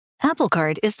Apple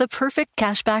Card is the perfect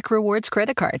cashback rewards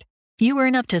credit card. You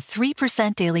earn up to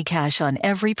 3% daily cash on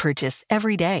every purchase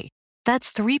every day.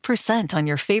 That's 3% on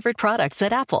your favorite products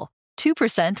at Apple,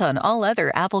 2% on all other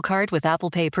Apple Card with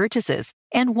Apple Pay purchases,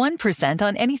 and 1%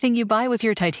 on anything you buy with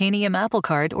your titanium Apple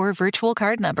Card or virtual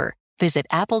card number. Visit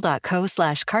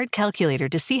apple.co/card calculator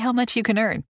to see how much you can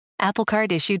earn. Apple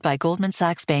Card issued by Goldman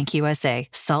Sachs Bank USA,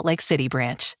 Salt Lake City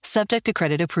branch. Subject to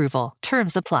credit approval.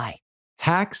 Terms apply.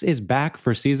 Hacks is back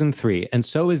for season 3, and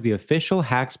so is the official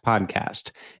Hacks podcast.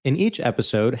 In each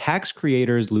episode, Hacks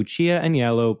creators Lucia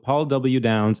Aniello, Paul W.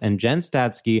 Downs, and Jen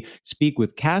Statsky speak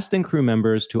with cast and crew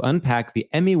members to unpack the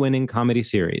Emmy-winning comedy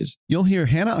series. You'll hear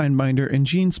Hannah Einbinder and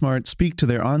Jean Smart speak to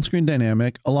their on-screen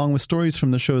dynamic, along with stories from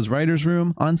the show's writer's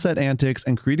room, on-set antics,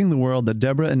 and creating the world that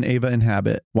Deborah and Ava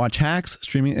inhabit. Watch Hacks,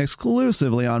 streaming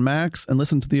exclusively on Max, and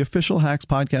listen to the official Hacks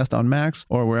podcast on Max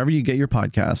or wherever you get your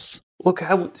podcasts. Look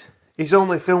out. He's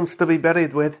only films to be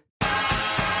buried with.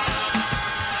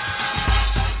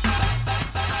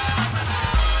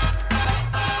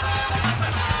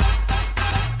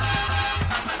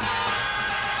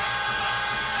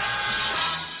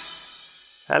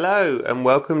 Hello, and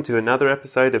welcome to another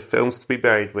episode of Films to be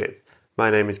Buried With.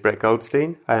 My name is Brett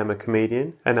Goldstein. I am a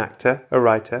comedian, an actor, a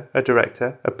writer, a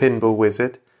director, a pinball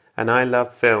wizard, and I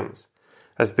love films.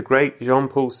 As the great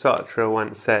Jean-Paul Sartre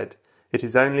once said, "It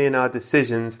is only in our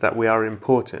decisions that we are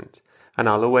important, and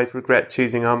I'll always regret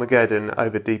choosing Armageddon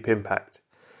over Deep Impact."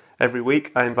 Every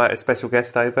week I invite a special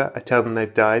guest over, I tell them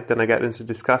they've died, then I get them to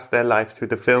discuss their life through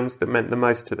the films that meant the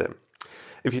most to them.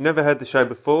 If you've never heard the show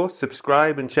before,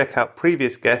 subscribe and check out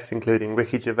previous guests including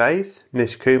Ricky Gervais,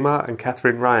 Nish Kumar and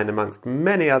Catherine Ryan amongst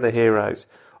many other heroes.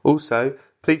 Also,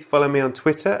 please follow me on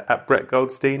Twitter at Brett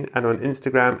Goldstein and on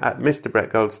Instagram at Mr.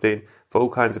 Brett Goldstein for all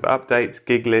kinds of updates,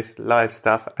 gig lists, live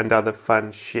stuff and other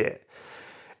fun shit.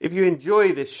 If you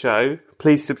enjoy this show,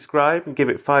 please subscribe and give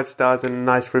it 5 stars and a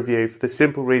nice review for the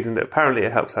simple reason that apparently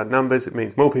it helps our numbers, it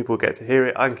means more people get to hear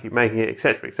it, I can keep making it,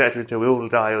 etc, until we all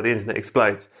die or the internet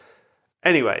explodes.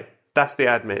 Anyway, that's the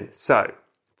admin. So,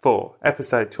 for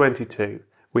episode 22,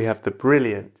 we have the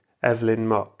brilliant Evelyn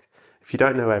Mock. If you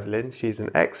don't know Evelyn, she's an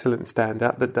excellent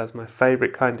stand-up that does my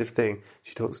favourite kind of thing.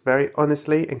 She talks very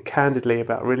honestly and candidly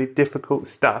about really difficult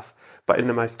stuff, but in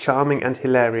the most charming and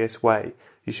hilarious way.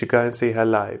 You should go and see her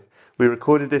live. We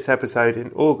recorded this episode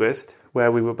in August,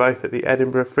 where we were both at the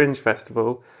Edinburgh Fringe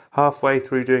Festival, halfway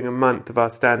through doing a month of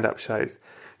our stand-up shows.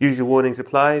 Usual warnings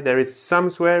apply. There is some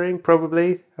swearing,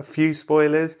 probably, a few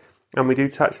spoilers, and we do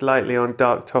touch lightly on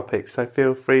dark topics, so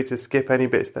feel free to skip any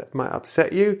bits that might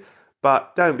upset you.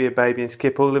 But don't be a baby and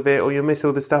skip all of it or you'll miss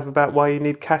all the stuff about why you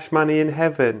need cash money in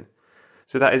heaven.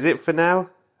 So that is it for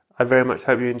now. I very much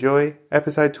hope you enjoy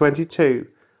episode 22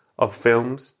 of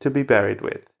Films to be Buried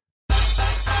With.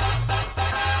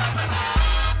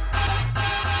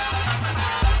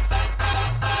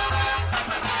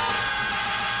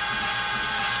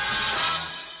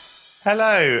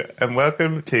 Hello and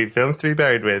welcome to Films to be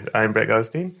Buried With. I'm Brett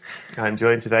Goldstein. I'm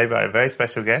joined today by a very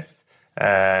special guest.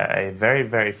 A very,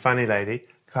 very funny lady,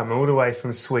 come all the way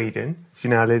from Sweden. She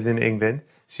now lives in England.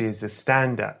 She is a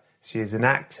stand-up. She is an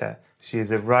actor. She is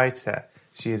a writer.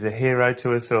 She is a hero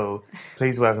to us all.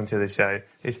 Please welcome to the show.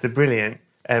 It's the brilliant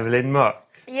Evelyn Mock.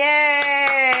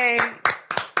 Yay!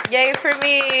 Yay for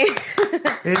me.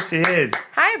 Here she is.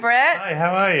 Hi, Brett. Hi,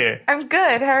 how are you? I'm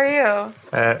good. How are you?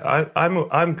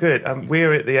 I'm good.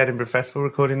 We're at the Edinburgh Festival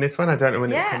recording this one. I don't know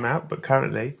when it'll come out, but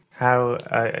currently, how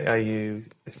are you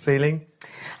feeling?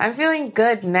 I'm feeling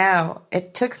good now.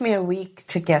 It took me a week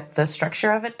to get the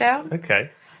structure of it down.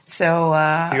 Okay. So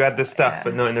you had the stuff,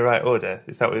 but not in the right order.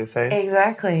 Is that what you're saying?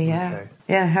 Exactly, yeah. Okay.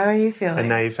 Yeah, how are you feeling? And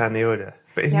now you found the order.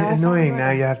 But isn't it annoying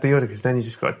now you have the order because then you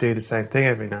just got to do the same thing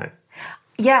every night?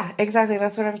 Yeah, exactly.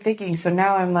 That's what I'm thinking. So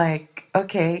now I'm like,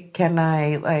 okay, can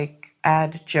I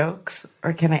add jokes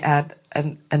or can I add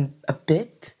a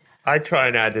bit? I try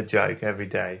and add a joke every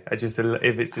day. If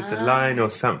it's just a line or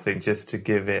something, just to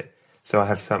give it, so I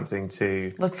have something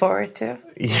to look forward to.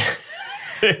 Yeah.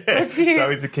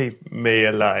 Something to keep me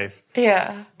alive.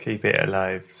 Yeah. Keep it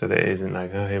alive so that it isn't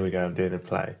like, oh, here we go, I'm doing a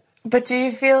play. But do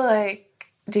you feel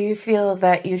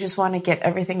that you just want to get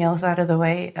everything else out of the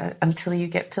way until you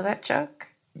get to that joke?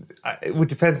 It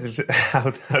depends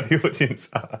how the audience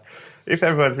are. If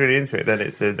everyone's really into it, then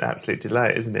it's an absolute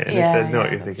delight, isn't it? And if they're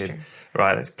not, you're thinking,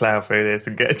 right, let's plough through this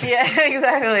and get to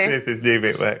exactly. See if this new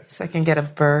bit works. So I can get a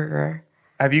burger.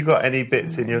 Have you got any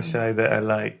bits in your show that are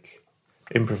like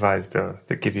improvised or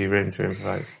that give you room to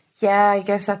improvise? Yeah, I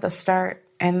guess at the start.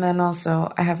 And then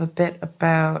also I have a bit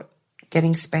about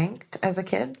getting spanked as a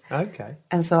kid. Okay.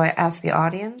 And so I asked the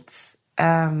audience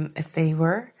if they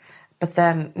were. But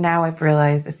then now I've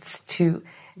realized it's too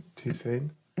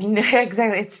soon. No,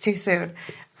 exactly, it's too soon.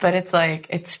 But it's like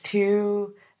it's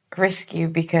too risky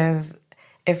because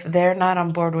if they're not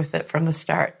on board with it from the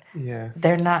start,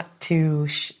 they're not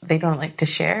they don't like to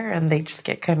share, and they just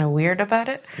get kind of weird about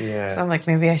it. Yeah. So I'm like,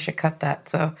 maybe I should cut that.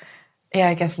 So yeah,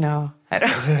 I guess no. I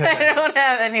don't. I don't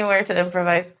have anywhere to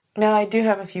improvise. No, I do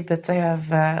have a few bits. I have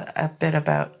a bit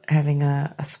about having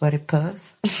a sweaty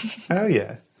puss. Oh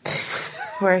yeah.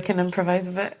 Where I can improvise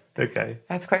a bit. Okay.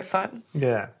 That's quite fun.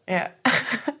 Yeah. Yeah.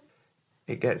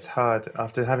 It gets hard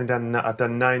after having I've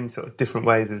done 9 sort of different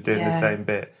ways of doing the same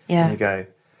bit. Yeah. And you go,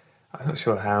 I'm not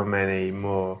sure how many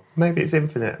more. Maybe it's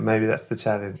infinite. Maybe that's the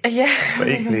challenge. Yeah. But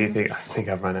equally, you think, I think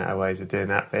I've run out of ways of doing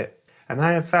that bit. And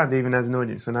I have found, even as an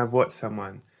audience, when I've watched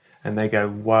someone and they go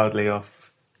wildly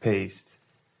off-piste,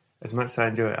 as much as I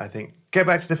enjoy it, I think, get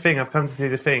back to the thing. I've come to see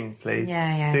the thing, please.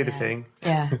 Do the thing.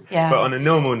 Yeah, yeah. But on a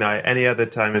normal night, any other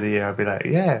time of the year, I'd be like,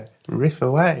 yeah, riff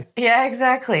away. Yeah,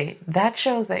 exactly. That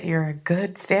shows that you're a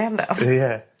good stand-up.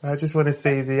 Yeah. I just want to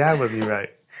see the album you wrote.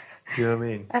 Do you know what I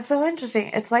mean? That's so interesting.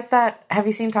 It's like that. Have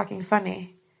you seen Talking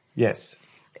Funny? Yes.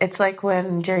 It's like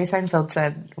when Jerry Seinfeld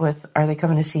said are they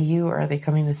coming to see you or are they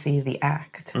coming to see the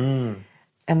act? Mm.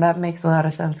 And that makes a lot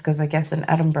of sense because I guess in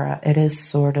Edinburgh, it is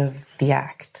sort of the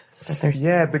act. Because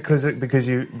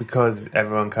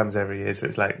everyone comes every year, so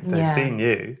it's like they've seen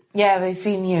you. Yeah, they've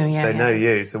seen you. Yeah, they know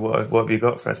you. So what have you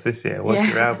got for us this year? What's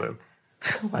your album?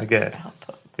 I guess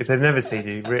if they've never seen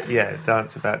you,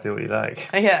 dance about, do what you like.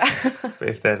 Yeah. But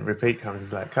if their repeat comes,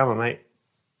 it's like, come on, mate,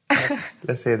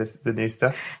 let's hear the new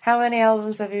stuff. How many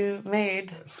albums have you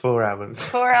made? 4 albums.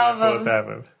 4 albums. 4th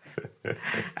album.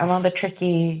 I'm on the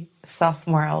tricky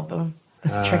sophomore album.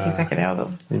 This tricky second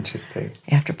album. Interesting.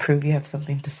 You have to prove you have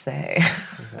something to say.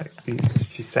 Did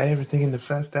she say everything in the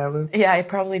first album? Yeah, I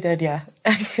probably did, yeah.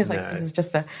 I feel like this is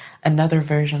just another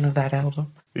version of that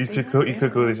album. You could call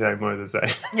the show more of the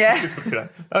same. Yeah.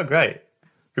 Like, oh, great.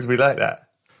 Because we like that.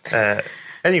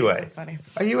 Anyway, so funny.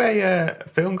 Are you a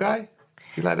film guy?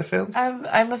 Do you like the films?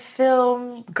 I'm a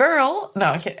film girl.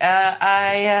 No, okay.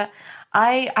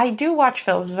 I do watch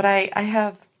films, but I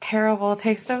have terrible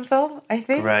taste in film, I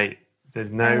think. Great.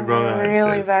 There's no wrong answers.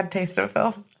 Really bad taste in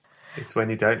film. It's when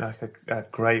you don't like a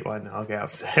great one, I'll get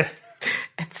upset.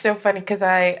 It's so funny because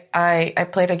I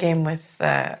played a game with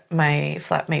my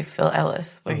flatmate Phil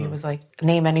Ellis where he was like,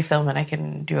 name any film and I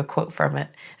can do a quote from it.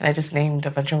 And I just named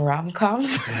a bunch of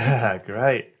rom-coms. Yeah,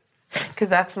 great. Because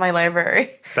that's my library.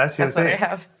 That's your thing? What I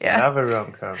have. Yeah. Love a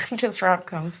rom-com. Just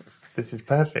rom-coms. This is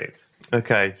perfect.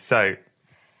 Okay, so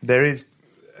there is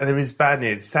bad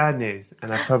news, sad news,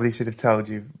 and I probably should have told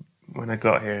you when I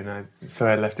got here, and I'm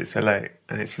sorry I left it so late,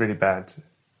 and it's really bad.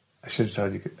 I should have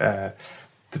told you. But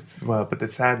the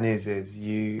sad news is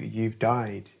you've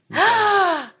died.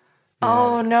 Yeah.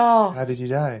 Oh, no. How did you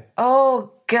die?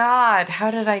 Oh, God.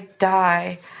 How did I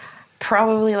die?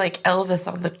 Probably like Elvis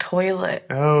on the toilet,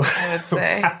 I would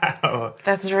say. Wow.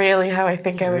 That's really how I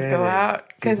think I would go out.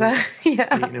 Eating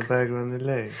a burger on the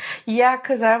loo? Yeah,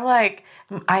 because I'm like,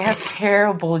 I have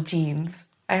terrible genes.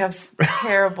 Like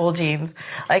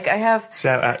I have...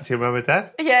 Shout out to your mum and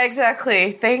dad? Yeah,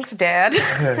 exactly. Thanks, Dad.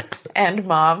 And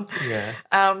Mom. Yeah.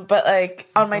 But like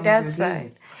on my dad's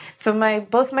side. So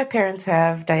both my parents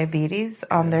have diabetes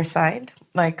on their side.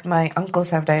 Like my uncles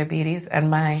have diabetes and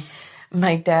my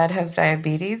dad has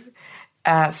diabetes.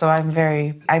 So I'm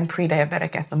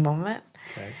pre-diabetic at the moment.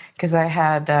 Okay. Because I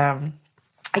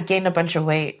gained a bunch of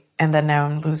weight and then now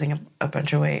I'm losing a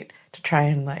bunch of weight to try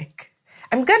and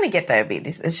I'm going to get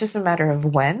diabetes. It's just a matter of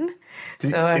when.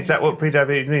 Is that what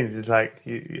pre-diabetes means? It's like,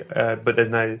 but there's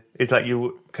no, it's like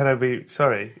can I be,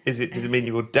 sorry, does it mean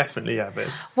you will definitely have it?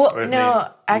 Well, no,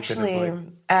 actually,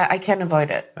 I can avoid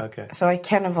it. Okay. So I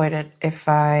can avoid it if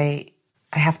I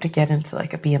have to get into a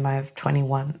BMI of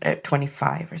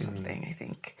 25 or something, I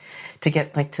think, to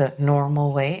get to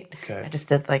normal weight. Okay. I just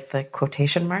did the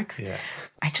quotation marks. Yeah.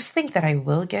 I just think that I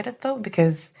will get it though,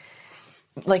 because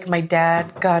my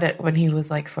dad got it when he was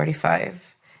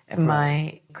 45 and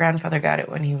my grandfather got it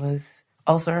when he was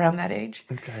also around that age.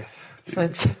 Okay. So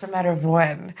it's just a matter of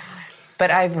when.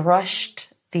 But I've rushed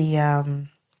the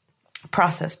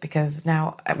process because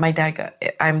now my dad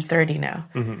I'm 30 now.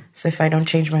 Mm-hmm. So if I don't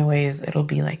change my ways, it'll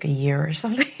be a year or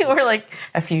something or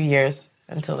a few years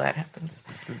until that happens.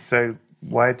 So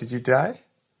why did you die?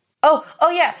 Oh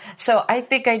yeah. So I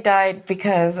think I died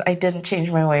because I didn't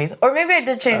change my ways. Or maybe I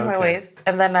did change my ways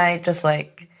and then I just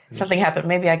something happened.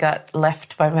 Maybe I got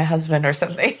left by my husband or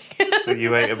something. So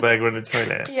you ate a burger on the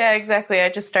toilet? Yeah, exactly. I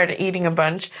just started eating a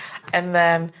bunch and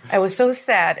then I was so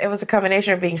sad. It was a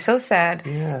combination of being so sad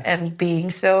and being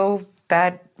so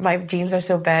bad my genes are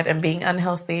so bad and being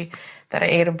unhealthy that I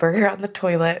ate a burger on the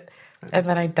toilet and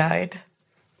then I died.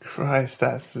 Christ,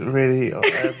 that's really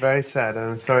very sad,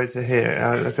 and I'm sorry to hear.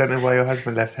 I don't know why your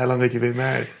husband left. How long had you been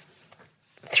married?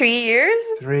 3 years?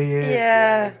 3 years.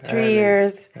 Yeah, 3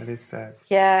 years. That is sad.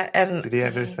 Yeah, and did he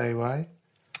ever say why?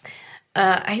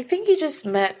 I think he just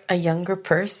met a younger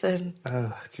person.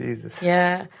 Oh, Jesus.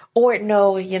 Yeah. Or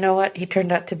no, you know what? He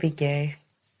turned out to be gay.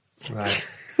 Right.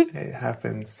 It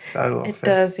happens so often. It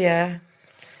does, yeah.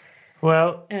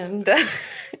 Well. And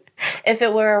if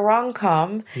it were a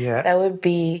rom-com, that would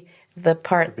be the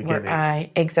part where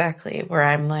where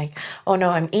I'm like, oh no,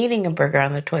 I'm eating a burger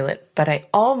on the toilet, but I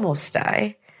almost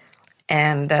die.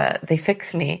 And they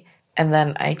fix me. And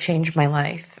then I change my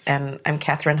life. And I'm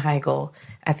Katherine Heigl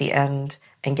at the end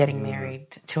and getting married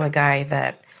to a guy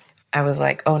that I was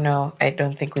like, oh no, I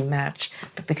don't think we match.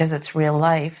 But because it's real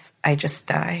life, I just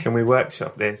die. Can we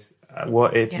workshop this?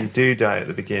 What if you do die at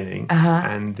the beginning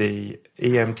and the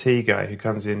EMT guy who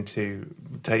comes in to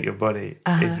take your body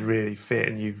is really fit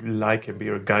and you like him, but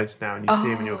you're a ghost now and you see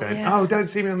him and you're going, oh, don't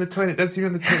see me on the toilet, don't see me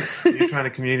on the toilet. You're trying to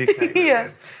communicate with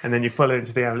him. And then you follow him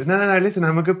to the ambulance. No, listen,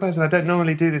 I'm a good person. I don't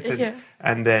normally do this.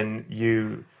 And then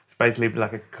it's basically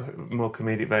like a more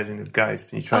comedic version of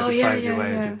Ghost and you try to find your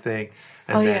way into the thing.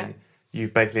 And then you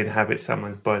basically inhabit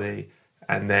someone's body.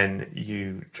 And then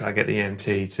you try to get the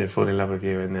EMT to fall in love with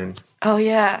you and then... Oh,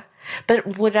 yeah.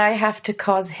 But would I have to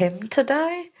cause him to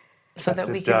die? So that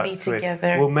we can be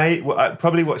together? Well,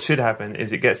 probably what should happen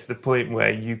is it gets to the point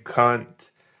where you can't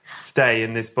stay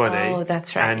in this body. Oh,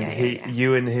 that's right. And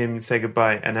you and him say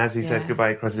goodbye. And as he says goodbye,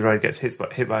 he crosses the road, gets hit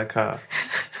by a car.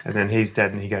 And then he's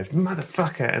dead and he goes,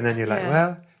 motherfucker. And then you're like,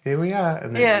 well, here we are.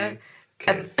 And then you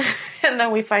kiss. And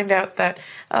then we find out that,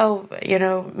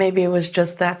 maybe it was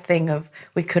just that thing of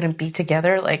we couldn't be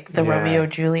together, like the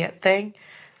Romeo-Juliet thing.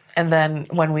 And then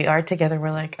when we are together, we're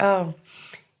like, oh,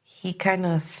 he kind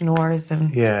of snores.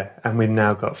 And we've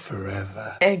now got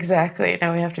forever. Exactly.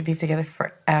 Now we have to be together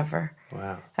forever.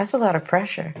 Wow. That's a lot of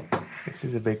pressure. This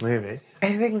is a big movie.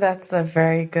 I think that's a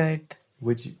very good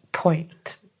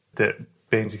point. That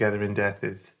being together in death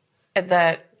is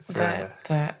forever.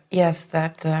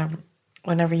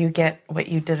 Whenever you get what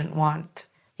you didn't want,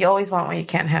 you always want what you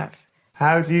can't have.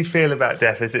 How do you feel about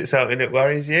death? Is it something that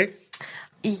worries you?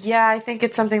 Yeah, I think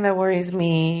it's something that worries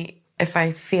me if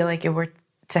I feel like it were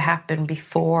to happen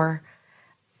before,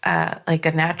 like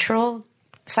a natural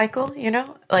cycle,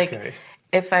 Like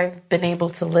if I've been able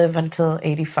to live until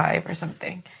 85 or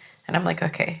something, and I'm like,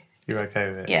 okay. You're okay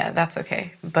with it? Yeah, that's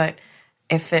okay. But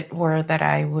if it were that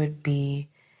I would be...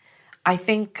 I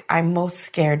think I'm most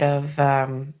scared of...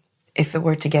 if it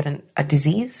were to get a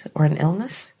disease or an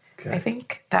illness, I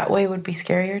think that way would be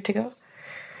scarier to go.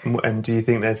 And do you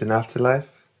think there's an afterlife?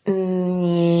 Yes,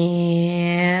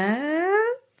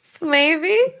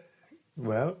 maybe.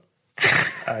 Well,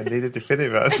 I need a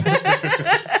definitive answer.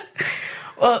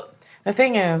 Well, the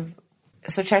thing is,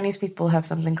 so Chinese people have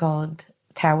something called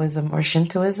Taoism or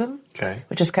Shintoism,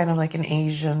 which is kind of like an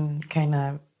Asian kind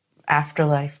of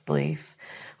afterlife belief,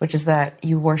 which is that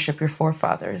you worship your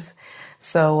forefathers.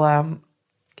 So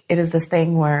it is this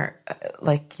thing where,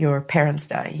 like, your parents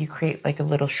die. You create, like, a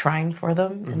little shrine for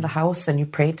them in the house, and you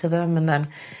pray to them, and then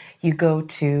you go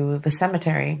to the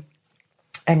cemetery,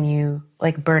 and you,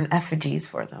 like, burn effigies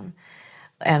for them.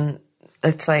 And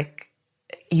it's like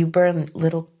you burn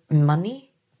little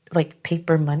money, like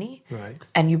paper money,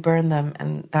 and you burn them,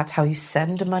 and that's how you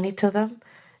send money to them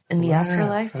in the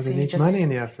afterlife. So they need money in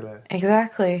the afterlife.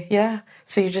 Exactly, yeah.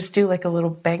 So you just do like a little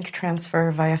bank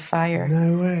transfer via fire.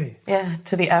 No way. Yeah,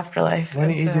 to the afterlife. Why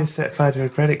don't you just set fire to a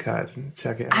credit card and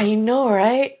chuck it out? I know,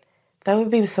 right? That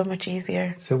would be so much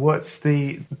easier. So what's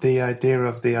the idea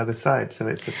of the other side? So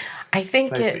it's a place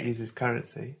that uses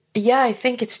currency? Yeah, I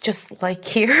think it's just like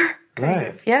here. Kind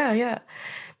of. Yeah.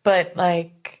 But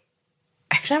like,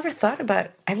 I've never thought about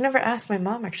it. I've never asked my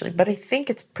mom, actually. But I think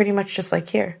it's pretty much just like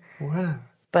here. Wow.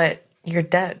 But you're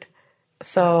dead.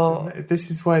 So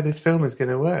this is why this film is going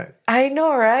to work. I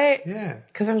know, right? Yeah.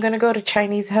 Because I'm going to go to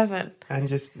Chinese heaven. And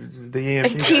just the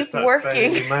EMT keep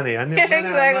working. Spending money. I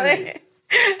exactly. Out of money.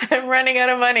 I'm running out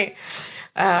of money.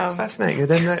 That's fascinating.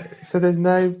 So there's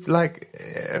no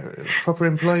proper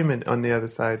employment on the other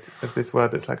side of this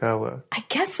world that's like our world. I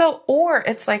guess so. Or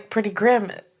it's like pretty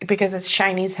grim because it's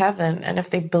Chinese heaven. And if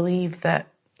they believe that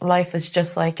life is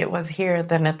just like it was here,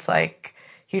 then it's like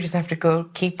you just have to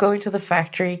keep going to the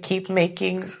factory, keep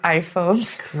making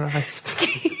iPhones. Christ.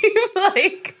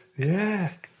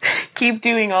 Keep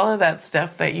doing all of that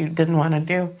stuff that you didn't want to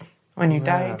do when you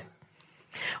died.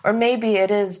 Or maybe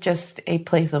it is just a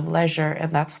place of leisure,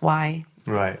 and that's why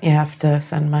Right. You have to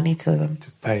send money to them.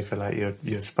 To pay for like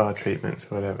your spa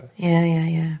treatments or whatever.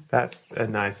 Yeah. That's a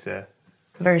nicer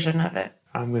version of it.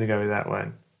 I'm going to go with that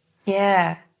one.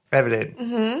 Yeah.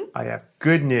 Evelyn, I have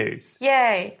good news.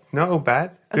 Yay. It's not all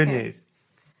bad. Good news.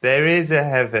 There is a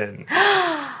heaven.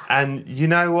 And you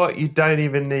know what? You don't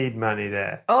even need money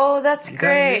there. Oh, that's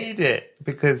great. You don't need it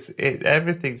because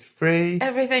everything's free.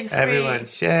 Everything's free. Everyone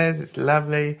shares. It's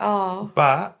lovely. Oh.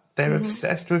 But they're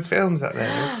obsessed with films up there.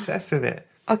 They're obsessed with it.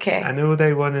 Okay. And all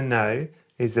they want to know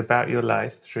is about your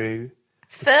life through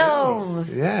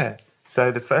films. Yeah.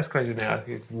 So the first question they ask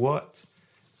is, what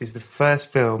is the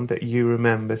first film that you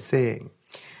remember seeing?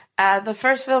 The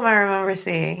first film I remember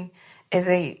seeing is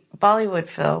a Bollywood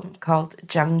film called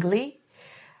Jungli.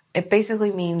 It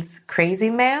basically means crazy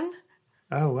man.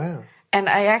 Oh, wow. And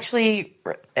I actually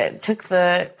took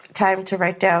the time to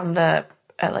write down the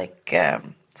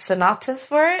synopsis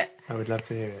for it. I would love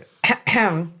to hear it.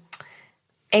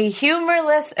 A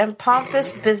humorless and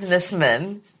pompous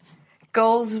businessman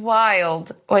goes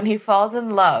wild when he falls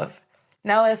in love.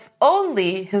 Now, if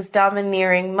only his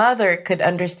domineering mother could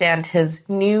understand his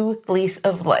new lease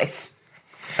of life.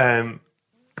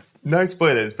 No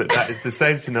spoilers, but that is the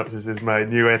same synopsis as my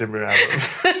new Edinburgh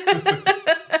album.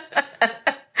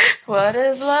 What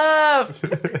is love?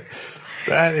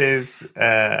 That is,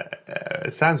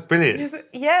 sounds brilliant.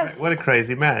 Yes. What a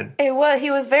crazy man. He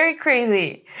was very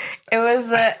crazy. It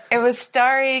was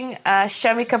starring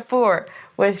Shami Kapoor,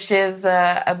 which is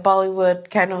a Bollywood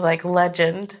kind of like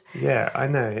legend. Yeah, I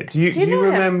know it. Do you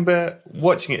remember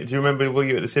watching it? Do you remember, were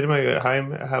you at the cinema, were you at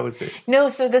home? How was this? No,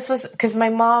 so this was, because my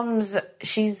mom's,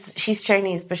 she's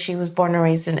Chinese, but she was born and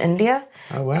raised in India.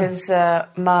 Oh, wow. Because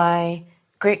my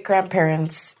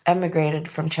great-grandparents emigrated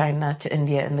from China to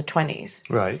India in the 1920s.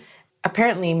 Right.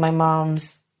 Apparently, my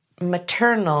mom's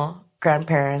maternal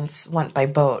grandparents went by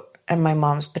boat, and my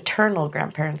mom's paternal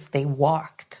grandparents, they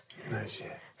walked. No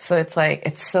shit. So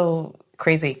it's so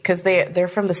crazy because they're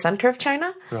from the center of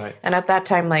China. Right. And at that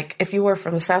time, like, if you were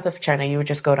from the south of China, you would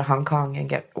just go to Hong Kong and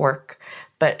get work.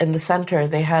 But in the center,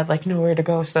 they had like nowhere to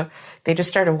go. So they just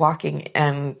started walking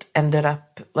and ended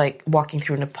up like walking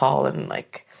through Nepal and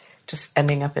like just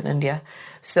ending up in India.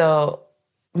 So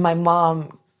my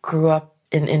mom grew up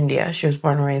in India. She was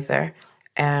born and raised there.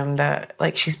 And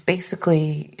she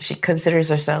considers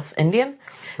herself Indian.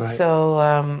 Right.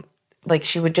 So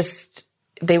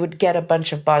they would get a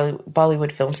bunch of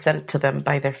Bollywood films sent to them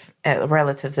by their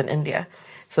relatives in India.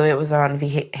 So it was on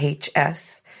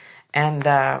VHS.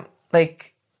 And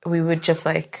we would just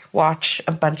like watch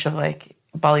a bunch of like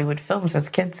Bollywood films as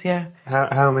kids, yeah.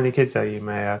 How many kids are you,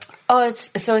 may I ask? Oh,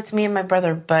 it's me and my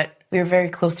brother, but we were very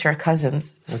close to our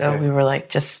cousins. So we were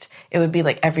like it would be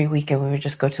like every weekend we would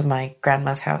just go to my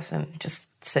grandma's house and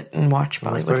just sit and watch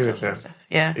Bollywood films and stuff.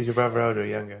 Yeah. Is your brother older or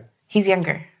younger? He's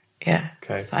younger, yeah.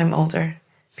 Okay. So I'm older.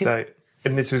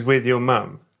 And this was with your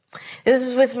mum? This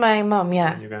is with my mum,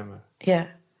 yeah. And your grandma? Yeah.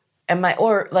 And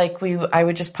I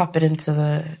would just pop it into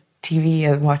the TV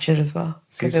and watch it as well.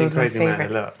 So you've seen Crazy Man a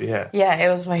lot, yeah. Yeah, it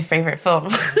was my favorite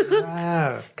film.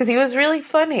 Wow. Because he was really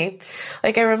funny.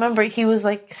 Like, I remember he was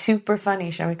like super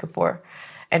funny, Shami Kapoor.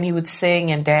 And he would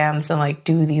sing and dance and like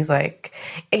do these like,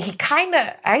 I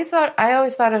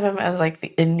always thought of him as like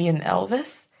the Indian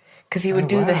Elvis. Because he would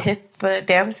do the hip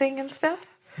dancing and stuff.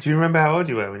 Do you remember how old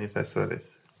you were when you first saw this?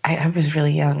 I was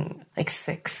really young, like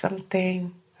 6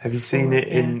 something. Have you seen it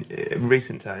in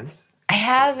recent times? I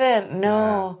haven't,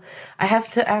 no. Yeah. I have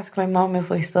to ask my mom if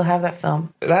we still have that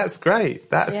film. That's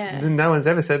great. No one's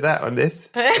ever said that on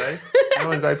this. So. No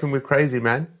one's open with Crazy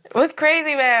Man. With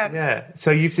Crazy Man. Yeah.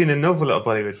 So you've seen an awful lot of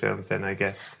Bollywood films then, I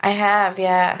guess. I have,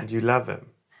 yeah. And you love them.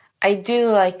 I do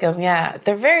like them, yeah.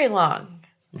 They're very long.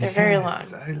 They're very long.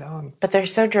 So long. But they're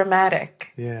so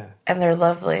dramatic. Yeah. And they're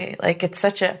lovely. Like, it's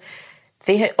such a...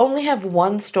 They only have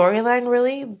one storyline,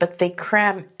 really, but they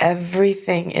cram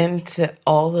everything into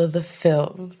all of the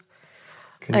films.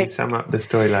 Can you sum up the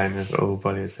storyline of all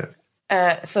Bollywood films?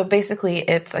 So basically,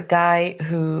 it's a guy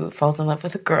who falls in love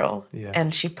with a girl,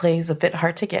 and she plays a bit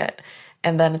hard to get.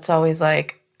 And then it's always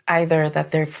like either that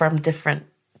they're from different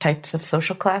types of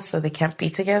social class, so they can't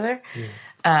be together,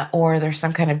 or there's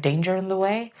some kind of danger in the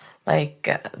way. Like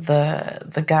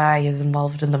the guy is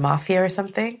involved in the mafia or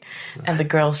something, and the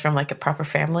girl's from like a proper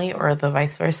family, or the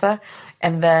vice versa.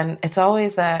 And then it's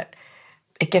always that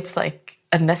it gets like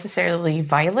unnecessarily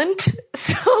violent.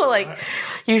 So like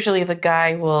usually the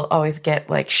guy will always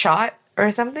get like shot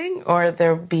or something, or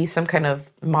there'll be some kind of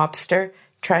mobster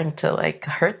trying to like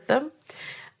hurt them.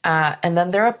 And then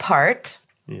they're apart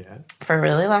for a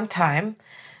really long time.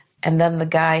 and then the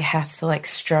guy has to like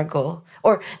struggle,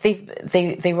 or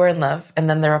they were in love and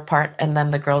then they're apart, and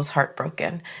then the girl's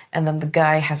heartbroken, and then the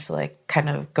guy has to like kind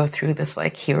of go through this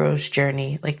like hero's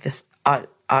journey, like this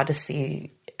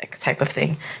odyssey type of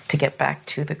thing to get back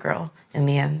to the girl in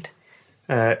the end.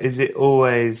 Was it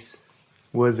always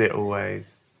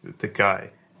the guy?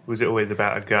 Was it always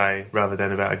about a guy rather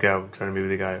than about a girl trying to be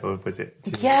with a guy, or was it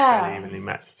fairly evenly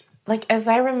matched? Like, as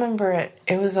I remember it,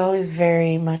 it was always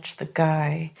very much the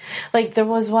guy. Like, there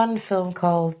was one film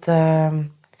called, I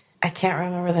can't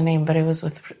remember the name, but it was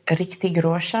with Riktig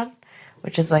Roshan,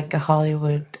 which is like a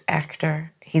Hollywood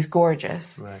actor. He's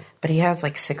gorgeous, right, but he has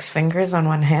like 6 fingers on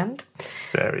one hand. It's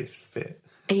very fit.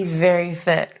 He's very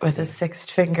fit with his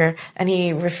 6th finger, and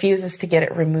he refuses to get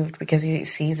it removed because he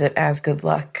sees it as good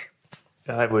luck.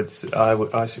 I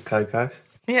should Coco.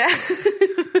 Yeah.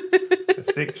 A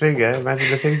 6th finger,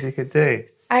 imagine the things you could do.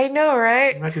 I know,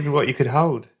 right? Imagine what you could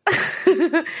hold.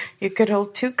 You could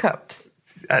hold 2 cups.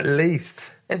 At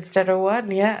least. Instead of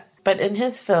 1, yeah. But in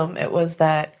his film, it was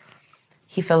that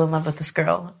he fell in love with this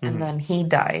girl, and then he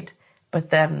died.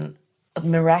 But then,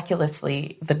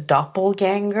 miraculously, the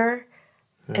doppelganger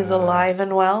is alive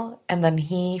and well, and then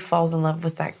he falls in love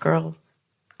with that girl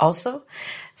also.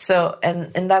 So,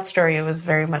 and in that story, it was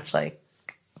very much like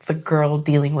the girl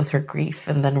dealing with her grief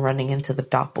and then running into the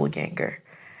doppelganger.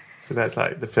 So that's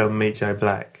like the film Meet Joe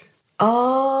Black.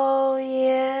 Oh,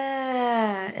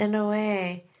 yeah, in a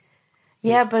way.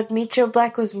 Yeah, but Meet Joe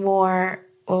Black was more,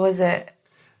 what was it?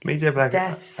 Meet Joe Black,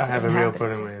 Death I have a real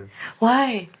problem with.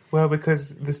 Why? Well,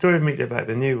 because the story of Meet Joe Black,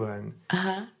 the new one,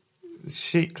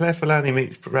 Claire Forlani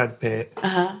meets Brad Pitt.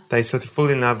 They sort of fall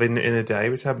in love in a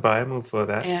day, which I'm by. I'm all for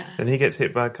that. Yeah. Then he gets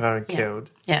hit by a car and killed.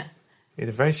 Yeah. In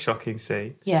a very shocking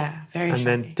scene. Yeah, very shocking.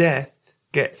 And then Death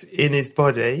gets in his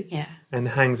body Yeah. and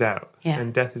hangs out. Yeah.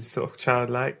 And Death is sort of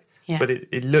childlike. Yeah. But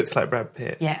it looks like Brad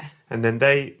Pitt. Yeah. And then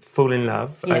they fall in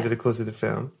love Yeah. over the course of the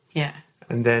film. Yeah.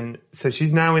 And then, so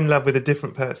she's now in love with a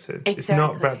different person. Exactly. It's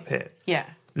not Brad Pitt. Yeah.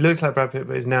 Looks like Brad Pitt,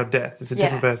 but it's now Death. It's a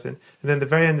different person. And then at the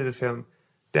very end of the film,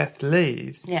 Death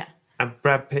leaves. Yeah. And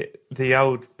Brad Pitt, the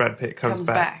old Brad Pitt, comes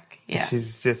back. Yeah.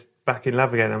 She's just back in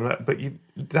love again. I'm like, but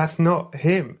that's not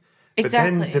him.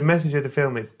 Exactly. But then the message of the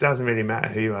film is, doesn't really matter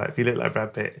who you are. If you look like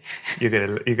Brad Pitt, you're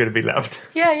gonna be loved.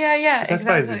 Yeah. So I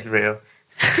suppose it's real.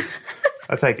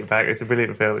 I'll take it back. It's a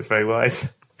brilliant film. It's very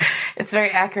wise. It's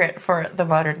very accurate for the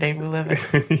modern day we live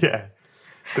in. Yeah.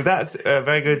 So that's a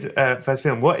very good first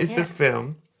film. What is the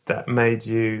film that made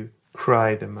you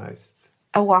cry the most?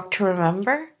 A Walk to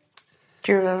Remember?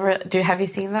 Do you remember? Have you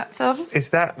seen that film? Is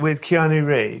that with Keanu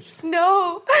Reeves?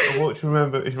 No. A Walk to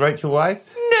Remember. Is Rachel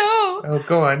Weisz? No. Oh,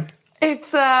 go on. It's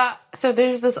so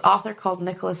there's this author called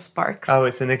Nicholas Sparks. Oh,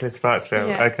 it's a Nicholas Sparks film.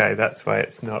 Yeah. Okay, that's why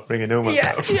it's not ringing all my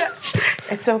bells. Yeah.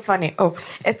 It's so funny. Oh,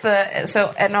 it's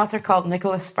an author called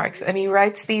Nicholas Sparks, and he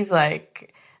writes these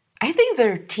like, I think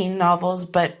they're teen novels,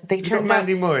 but they turn out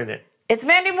Mandy Moore in it. It's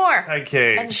Mandy Moore. Thank you.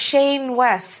 And Shane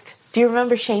West. Do you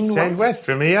remember Shane West? Shane West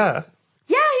from ER. Yeah,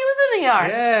 he was in ER.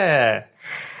 Yeah.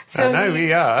 So I know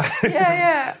ER.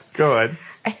 Yeah. Go on.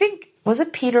 I think, was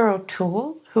it Peter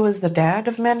O'Toole who was the dad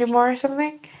of Mandy Moore or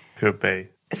something? Could be.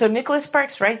 So Nicholas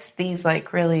Sparks writes these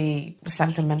like really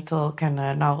sentimental kind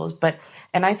of novels,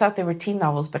 and I thought they were teen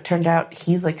novels, but turned out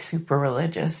he's like super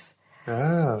religious.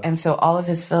 Oh. And so all of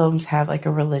his films have like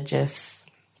a religious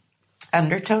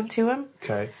undertone to him.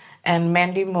 Okay. And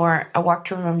Mandy Moore, A Walk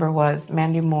to Remember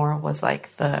Mandy Moore was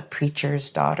like the preacher's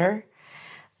daughter.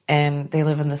 And they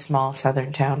live in this small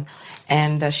southern town.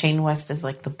 And Shane West is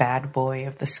like the bad boy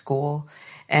of the school.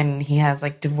 And he has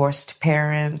like divorced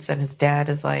parents, and his dad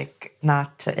is like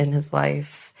not in his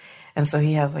life. And so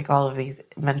he has like all of these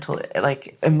mental,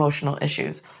 like emotional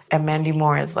issues. And Mandy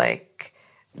Moore is like,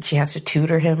 she has to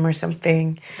tutor him or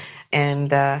something. And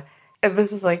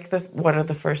this is like one of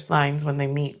the first lines when they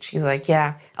meet. She's like,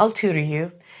 yeah, I'll tutor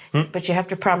you, but you have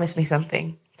to promise me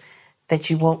something, that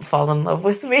you won't fall in love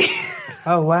with me.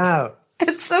 Oh, wow.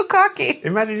 It's so cocky.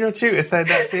 Imagine your tutor said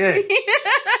that to you.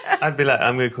 Yeah. I'd be like,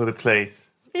 I'm going to call the police.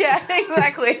 Yeah,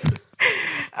 exactly.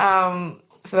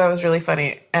 So that was really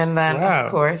funny. And then,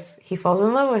 of course, he falls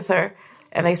in love with her,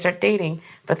 and they start dating.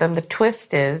 But then the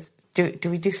twist is, do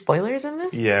we do spoilers in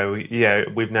this? Yeah,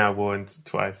 we've now warned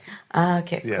twice.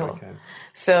 Okay, yeah, cool. We can.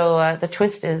 So the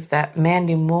twist is that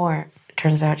Mandy Moore,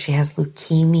 turns out she has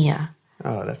leukemia.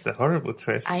 Oh, that's a horrible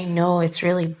twist. I know, it's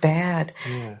really bad.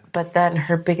 Yeah. But then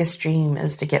her biggest dream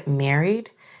is to get married.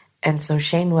 And so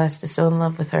Shane West is so in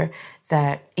love with her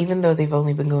that even though they've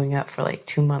only been going out for like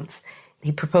 2 months,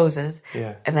 he proposes.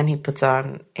 Yeah. And then he puts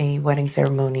on a wedding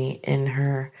ceremony in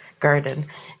her garden.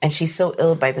 And she's so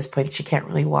ill by this point she can't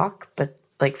really walk. But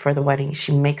like for the wedding,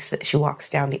 she walks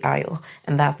down the aisle,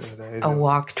 and that's a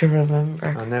walk to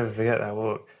remember. I'll never forget that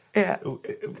walk. Yeah.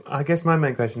 I guess my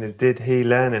main question is, did he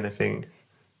learn anything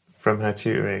from her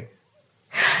tutoring?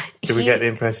 Did we get the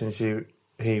impression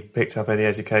he picked up any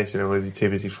education, or was he too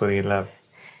busy falling in love?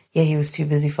 Yeah, he was too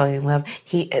busy falling in love.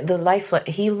 He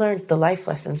learned the life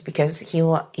lessons because he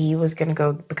was going to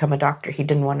go become a doctor. He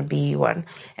didn't want to be one,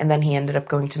 and then he ended up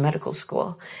going to medical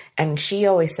school. And she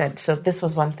always said, so this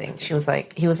was one thing. He was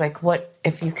like, what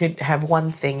if you could have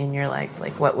one thing in your life?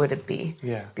 Like, what would it be?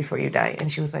 Yeah. Before you die?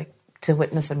 And she was like, to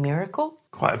witness a miracle.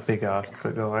 Quite a big ask,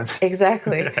 but go on.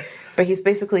 Exactly. But he's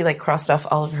basically like crossed off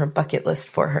all of her bucket list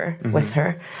for her, with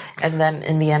her. And then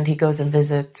in the end, he goes and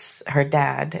visits her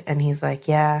dad. And he's like,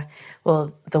 yeah,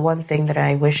 well, the one thing that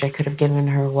I wish I could have given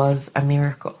her was a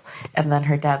miracle. And then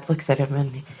her dad looks at him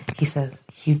and he says,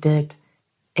 you did.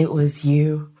 It was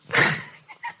you.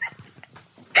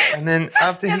 And then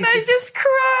after and I just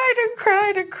cried and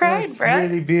cried and cried, That's Brett.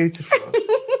 really beautiful.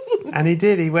 And he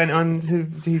did. He went on to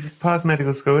pass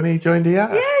medical school and he joined ER.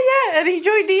 Yeah, and he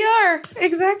joined ER.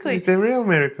 Exactly. It's a real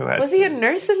miracle, actually. Was he a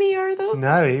nurse in ER, though?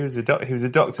 No, he was a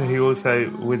doctor who also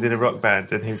was in a rock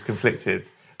band, and he was conflicted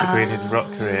between his rock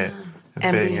career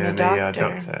and being an ER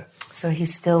doctor. So he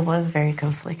still was very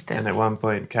conflicted. And at one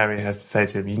point, Carrie has to say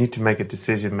to him, you need to make a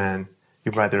decision, man.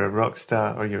 You're either a rock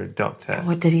star or you're a doctor.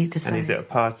 What did he decide? And he's at a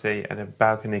party and a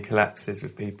balcony collapses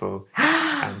with people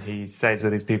and he saves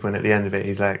all these people, and at the end of it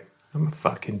he's like, I'm a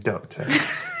fucking doctor.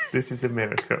 This is a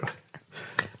miracle.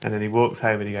 And then he walks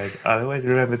home and he goes, I'll always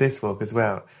remember this walk as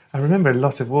well. I remember a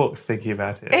lot of walks thinking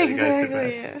about it.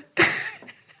 Exactly, yeah.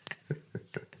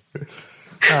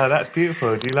 Oh, that's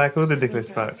beautiful. Do you like all the Nicholas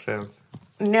Sparks films?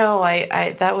 No,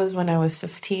 I that was when I was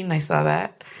 15 I saw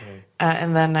that. Okay.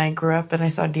 And then I grew up and I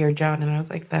saw Dear John and I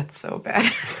was like, that's so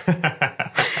bad.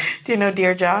 Do you know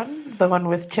Dear John? The one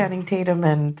with Channing Tatum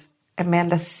and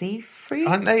Amanda Seyfried?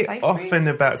 Aren't they often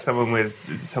about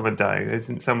someone dying?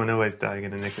 Isn't someone always dying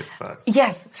in a Nicholas Sparks?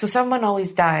 Yes, so someone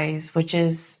always dies, which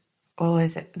is, what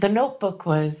was it? The Notebook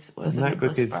was a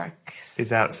Nicholas Sparks.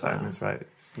 Is Alzheimer's, right?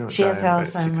 It's not she has dying,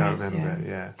 Alzheimer's, she can't remember,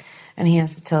 yeah. And he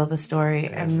has to tell the story,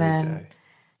 and then day.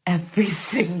 every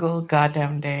single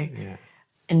goddamn day. Yeah.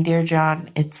 In Dear John,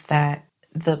 it's that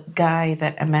the guy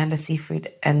that Amanda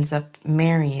Seyfried ends up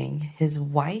marrying, his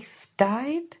wife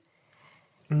died.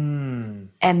 Mm.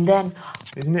 And then...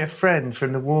 Isn't it a friend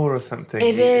from the war or something?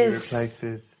 It is. He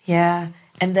replaces... Yeah.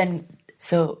 And then,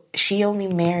 so she only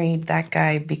married that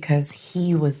guy because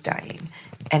he was dying.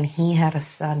 And he had a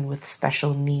son with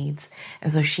special needs.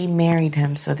 And so she married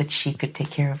him so that she could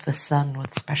take care of the son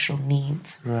with special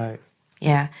needs. Right.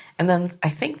 Yeah. And then I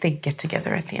think they get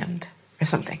together at the end. Or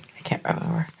something. I can't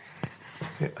remember.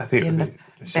 I think they end up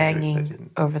banging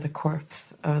over the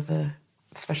corpse of the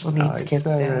special needs kid's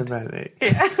so dad. Romantic.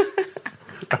 Yeah.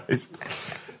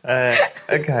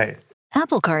 Okay.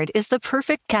 Apple Card is the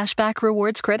perfect cashback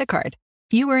rewards credit card.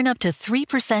 You earn up to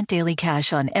 3% daily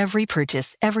cash on every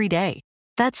purchase every day.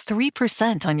 That's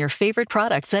 3% on your favorite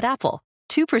products at Apple,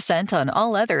 2% on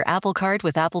all other Apple Card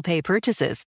with Apple Pay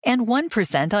purchases, and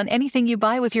 1% on anything you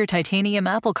buy with your titanium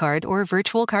Apple Card or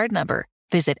virtual card number.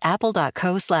 Visit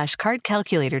apple.co/card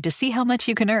calculator to see how much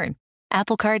you can earn.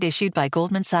 Apple Card issued by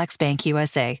Goldman Sachs Bank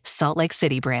USA, Salt Lake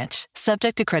City branch.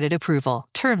 Subject to credit approval.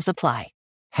 Terms apply.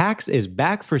 Hacks is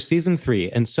back for season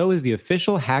 3, and so is the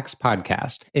official Hacks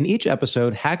podcast. In each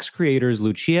episode, Hacks creators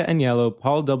Lucia Agnello,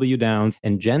 Paul W. Downs,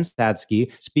 and Jen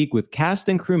Statsky speak with cast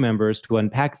and crew members to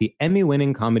unpack the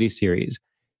Emmy-winning comedy series.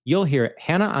 You'll hear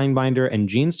Hannah Einbinder and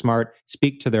Jean Smart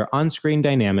speak to their on-screen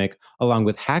dynamic, along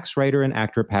with Hacks writer and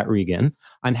actor Pat Regan,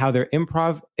 on how their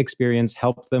improv experience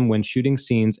helped them when shooting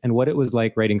scenes and what it was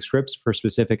like writing scripts for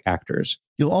specific actors.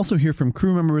 You'll also hear from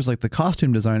crew members like the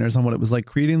costume designers on what it was like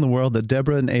creating the world that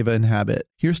Deborah and Ava inhabit.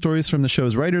 Hear stories from the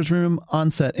show's writer's room,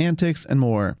 on-set antics, and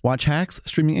more. Watch Hacks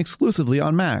streaming exclusively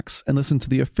on Max, and listen to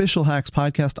the official Hacks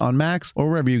podcast on Max or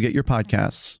wherever you get your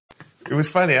podcasts. It was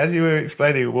funny, as you were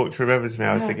explaining Walk to Remember to me,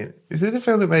 I was thinking, is it the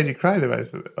film that made you cry the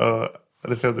most, or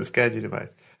the film that scared you the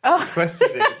most? Oh. The question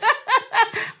is...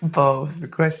 Both. The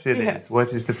question is,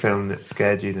 what is the film that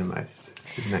scared you the most?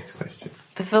 The next question.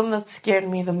 The film that scared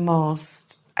me the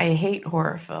most, I hate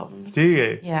horror films. Do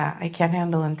you? Yeah, I can't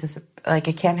handle I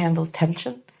can't handle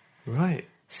tension. Right.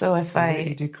 So if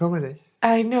You do comedy.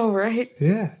 I know, right?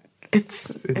 Yeah.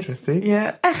 It's interesting.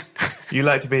 Yeah. You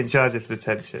like to be in charge of the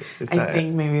tension. I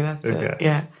think maybe that's it.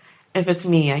 Yeah. If it's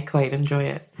me, I quite enjoy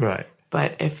it. Right.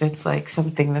 But if it's like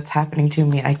something that's happening to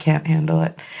me, I can't handle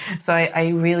it. So I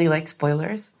really like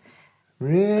spoilers.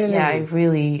 Really? Yeah, I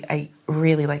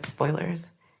really like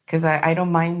spoilers. Because I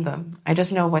don't mind them. I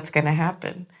just know what's going to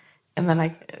happen. and then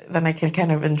I can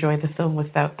kind of enjoy the film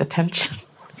without the tension.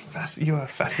 You are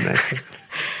fascinating.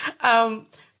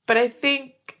 But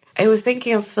I was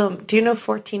thinking of film. Do you know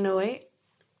 1408?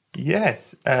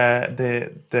 Yes,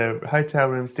 the hotel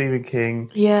room, Stephen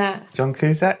King. Yeah. John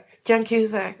Cusack.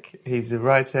 He's the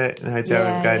writer in the hotel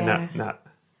room going nut.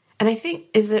 And I think,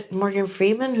 is it Morgan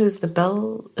Freeman who's the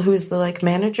like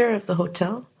manager of the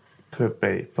hotel? Could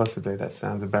be, possibly. That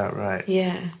sounds about right.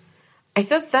 Yeah, I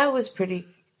thought that was pretty.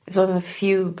 It's one of the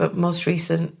few, but most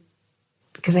recent,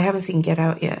 because I haven't seen Get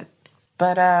Out yet.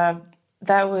 But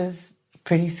that was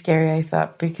pretty scary, I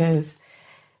thought, because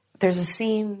there's a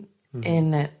scene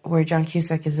in it where John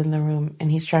Cusack is in the room and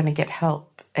he's trying to get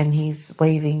help, and he's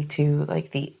waving to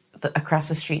like the across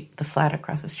the street, the flat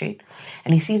across the street,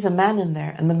 and he sees a man in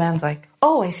there, and the man's like,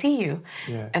 "Oh, I see you,"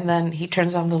 and then he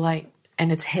turns on the light,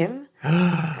 and it's him.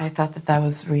 I thought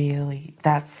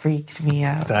that freaked me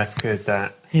out. That's good.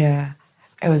 Yeah,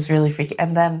 it was really freaky.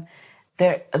 And then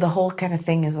the whole kind of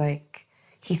thing is like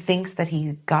he thinks that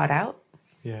he got out.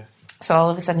 Yeah. So all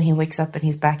of a sudden he wakes up and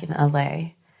he's back in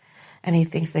LA, and he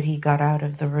thinks that he got out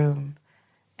of the room,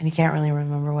 and he can't really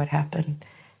remember what happened.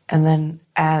 And then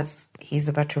as he's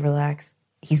about to relax,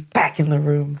 he's back in the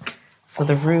room. So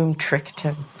the room tricked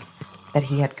him that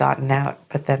he had gotten out,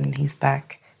 but then he's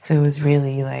back. So it was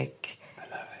really like... I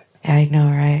love it. Yeah, I know,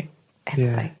 right?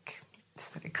 It's like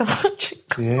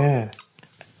psychological. Yeah.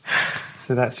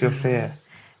 So that's your fear?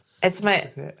 It's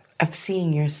of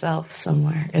seeing yourself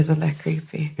somewhere. Isn't that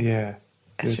creepy? Yeah.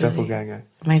 Your doppelganger.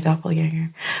 My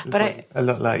doppelganger. But a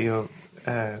lot like your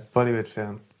Bollywood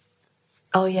film.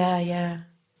 Oh, yeah.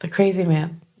 The Crazy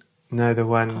Man. No, the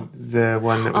one that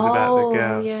was about the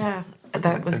girl. Oh, yeah.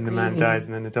 That was And the man dies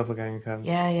and then the doppelganger comes.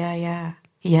 Yeah.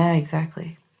 Yeah,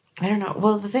 exactly. I don't know.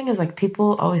 Well, the thing is, like,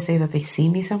 people always say that they see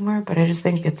me somewhere, but I just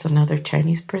think it's another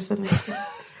Chinese person.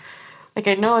 Like,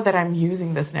 I know that I'm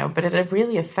using this now, but it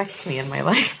really affects me in my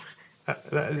life.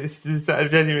 Is that a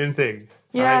genuine thing?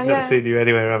 Yeah, I've not seen you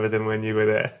anywhere other than when you were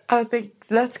there. I think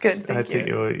that's good. I think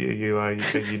you are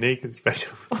unique and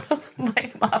special.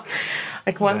 My mom,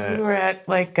 like once we were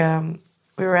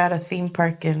at a theme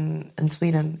park in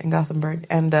Sweden, in Gothenburg,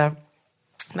 and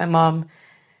my mom,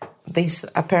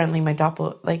 apparently my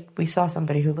we saw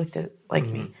somebody who looked like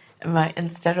me, and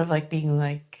instead of like being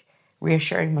like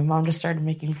reassuring, my mom just started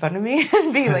making fun of me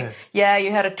and being like, "Yeah,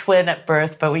 you had a twin at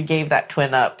birth, but we gave that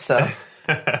twin up." So.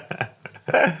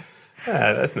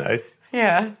 That's nice.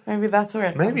 Yeah, maybe that's where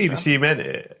it Maybe comes she meant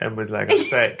it and was like, I'll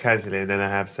say it casually and then I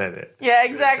have said it. Yeah,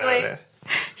 exactly.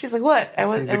 She's like, what?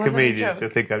 She's a comedian. She'll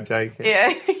think I'm joking.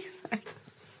 Yeah.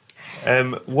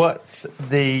 What's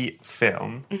the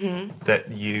film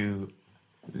that you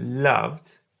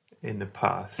loved in the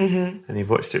past and you've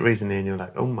watched it recently and you're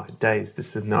like, oh my days,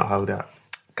 this does not hold up?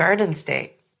 Garden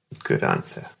State. Good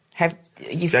answer.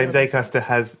 James Acaster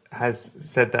has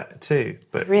said that too,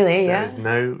 but really, there is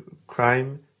no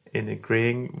crime in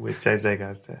agreeing with James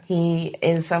Acaster. He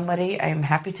is somebody I am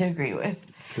happy to agree with.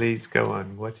 Please go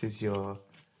on. What is your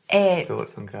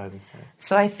thoughts on Garden State?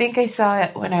 So I think I saw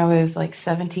it when I was like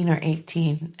 17 or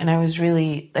 18, and I was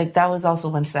really like, that was also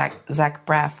when Zach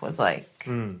Braff was like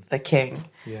the king.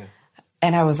 Yeah.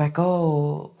 And I was like,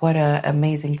 oh, what an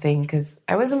amazing thing. Because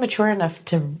I wasn't mature enough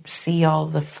to see all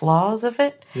the flaws of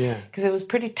it. Yeah. Because it was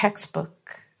pretty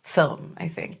textbook film, I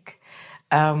think.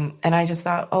 And I just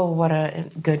thought, oh, what a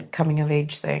good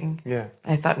coming-of-age thing. Yeah.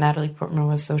 I thought Natalie Portman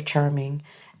was so charming.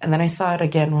 And then I saw it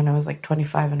again when I was like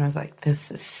 25, and I was like,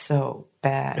 this is so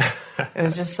bad. It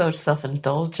was just so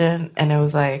self-indulgent. And it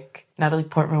was like, Natalie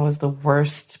Portman was the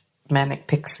worst Manic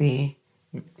Pixie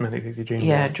Dream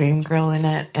Yeah, Girl. Dream Girl in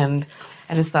it. And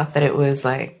I just thought that it was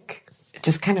like,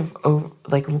 just kind of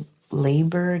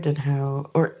labored and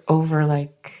over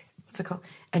like, what's it called?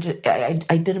 I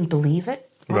didn't believe it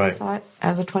when I saw it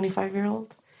as a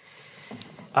 25-year-old.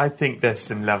 I think there's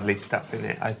some lovely stuff in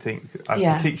it. I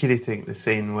particularly think the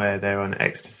scene where they're on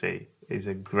ecstasy is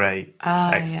a great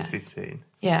ecstasy scene.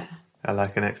 Yeah. I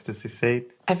like an ecstasy scene.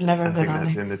 I've never been on it. I think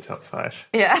that's in the top 5.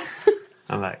 Yeah.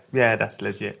 I'm like, yeah, that's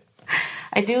legit.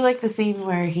 I do like the scene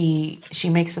where she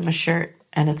makes him a shirt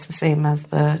and it's the same as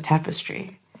the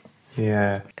tapestry.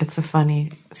 Yeah. It's a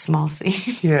funny, small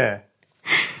scene. Yeah.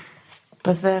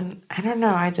 But then, I don't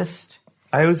know,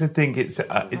 I also think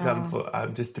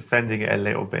I'm just defending it a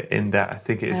little bit in that I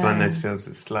think it is one of those films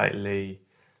that's slightly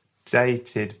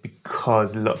dated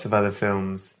because lots of other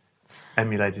films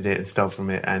emulated it and stole from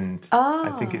it, and I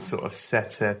think it sort of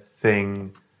set a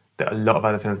thing that a lot of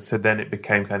other films, so then it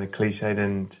became kind of cliched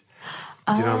and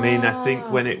do you know what I mean? I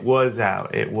think when it was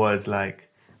out, it was like,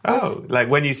 like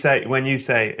when you say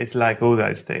it's like all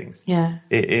those things. Yeah.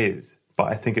 It is. but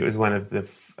I think it was one of the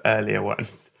earlier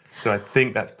ones. So I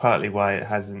think that's partly why it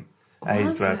hasn't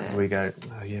aged well, because we go,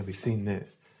 oh yeah, we've seen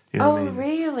this. You know what I mean?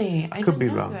 Really? I could be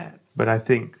didn't know wrong, that. but I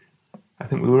think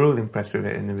we were all impressed with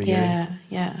it in the beginning.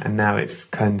 Yeah. And now it's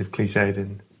kind of cliched,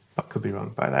 and I could be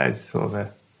wrong, but that is sort of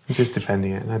I'm just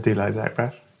defending it, and I do like Zach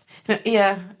Braff.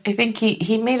 Yeah, I think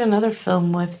he made another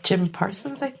film with Jim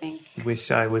Parsons, I think. Wish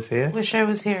I Was Here. Wish I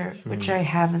Was Here, which I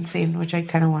haven't seen, which I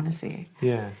kind of want to see.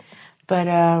 Yeah. But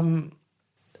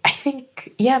I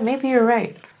think, maybe you're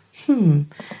right.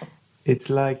 It's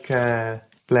like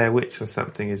Blair Witch or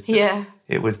something, isn't it? Yeah.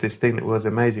 It was this thing that was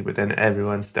amazing, but then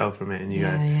everyone stole from it, and you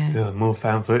go, oh, more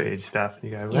found footage stuff.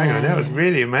 And you go, hang on, that was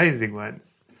really amazing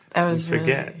once. That was you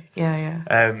forget.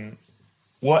 Yeah.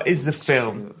 What is the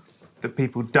film that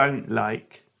people don't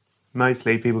like?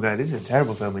 Mostly people go, this is a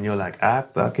terrible film, and you're like, I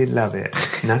fucking love it.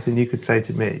 Nothing you could say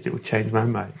to me, it will change my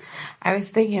mind. I was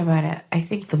thinking about it. I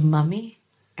think The Mummy.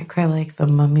 I quite like The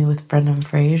Mummy with Brendan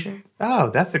Fraser. Oh,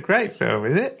 that's a great film,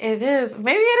 is it? It is.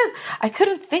 Maybe it is. I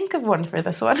couldn't think of one for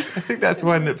this one. I think that's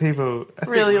one that people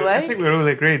really like. I think we're all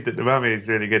agreed that The Mummy is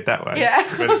really good that way. Yeah,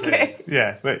 okay.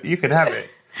 Yeah, but you can have it.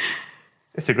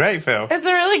 It's a great film. It's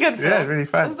a really good film. Yeah, it's really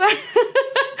fun.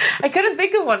 I couldn't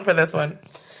think of one for this one.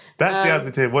 That's the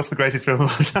answer to what's the greatest film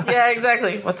of all time? Yeah,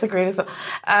 exactly. What's the greatest film?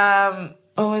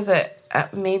 What was it?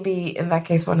 Maybe, in that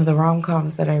case, one of the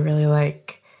rom-coms that I really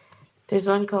like. There's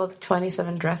one called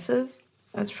 27 Dresses.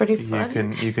 That's pretty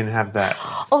fun. You can have that.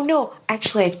 Oh, no.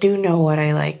 Actually, I do know what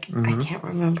I like. I can't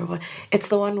remember what. It's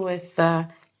the one with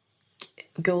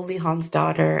Goldie Hawn's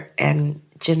daughter and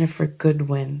Jennifer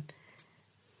Goodwin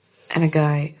and a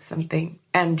guy, something.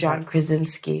 And John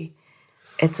Krasinski.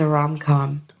 It's a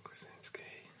rom-com.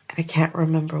 And I can't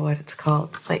remember what it's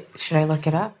called. Like, should I look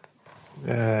it up?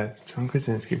 John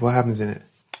Krasinski. What happens in it?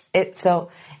 It's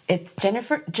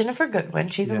Jennifer Goodwin.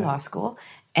 She's in law school,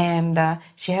 and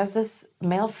she has this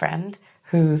male friend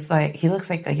who's like, he looks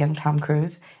like a young Tom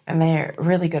Cruise, and they're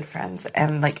really good friends.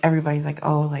 And like everybody's like,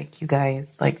 oh, like you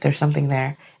guys, like there's something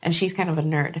there. And she's kind of a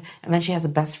nerd. And then she has a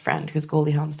best friend who's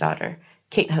Goldie Hawn's daughter,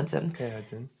 Kate Hudson,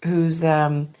 who's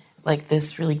like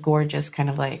this really gorgeous kind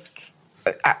of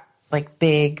like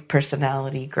big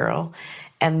personality girl.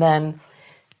 And then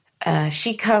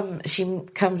she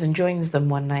comes and joins them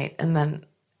one night, and then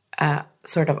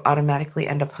sort of automatically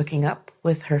end up hooking up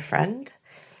with her friend.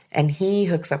 And he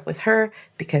hooks up with her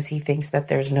because he thinks that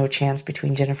there's no chance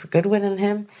between Jennifer Goodwin and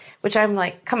him, which I'm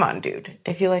like, come on, dude.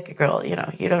 If you like a girl, you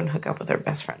don't hook up with her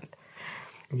best friend.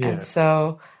 Yeah. And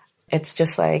so it's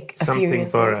just like a few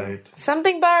years borrowed. Later.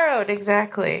 Something borrowed,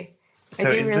 exactly.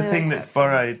 So is really the thing that's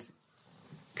borrowed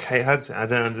Kate Hudson? I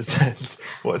don't understand.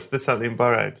 What's the something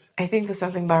borrowed? I think the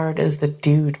something borrowed is the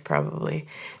dude, probably.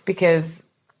 Because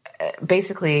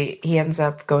basically he ends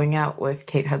up going out with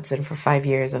Kate Hudson for 5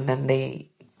 years, and then they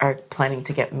are planning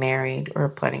to get married or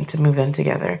planning to move in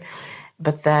together.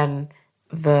 But then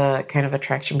the kind of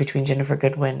attraction between Jennifer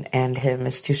Goodwin and him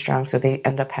is too strong, so they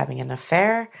end up having an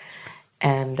affair.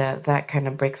 And that kind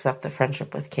of breaks up the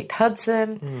friendship with Kate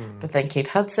Hudson. But then Kate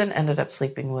Hudson ended up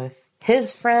sleeping with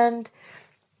his friend.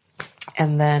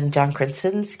 And then John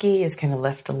Krasinski is kind of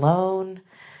left alone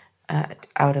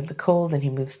out in the cold, and he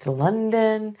moves to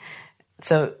London.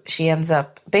 So she ends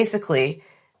up, basically,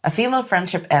 a female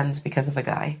friendship ends because of a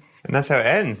guy. And that's how it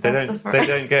ends. They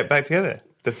don't get back together,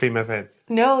 the female friends.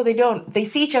 No, they don't. They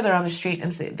see each other on the street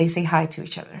and they say hi to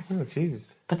each other. Oh,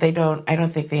 Jesus. But they don't. I don't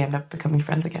think they end up becoming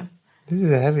friends again. This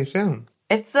is a heavy film.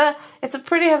 It's a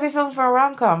pretty heavy film for a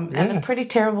rom-com and a pretty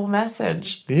terrible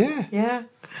message. Yeah. Yeah.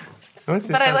 Oh, this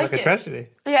sounds like a tragedy.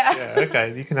 Yeah.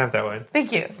 Okay, you can have that one.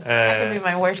 Thank you. That could be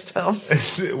my worst film.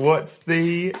 What's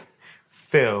the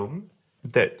film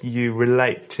that you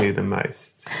relate to the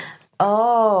most?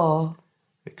 Oh.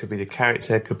 It could be the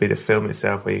character, it could be the film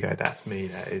itself, where you go, that's me,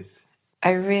 that is.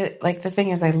 I really, like, the thing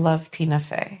is, I love Tina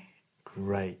Fey.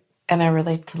 Great. And I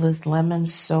relate to Liz Lemon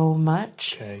so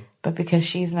much. Okay. But because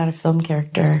she's not a film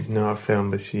character. She's not a film,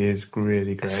 but she is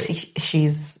really great.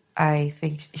 I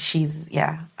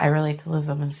relate to Liz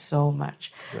Lemon so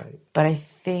much. Right. But I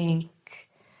think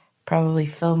probably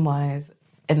film-wise,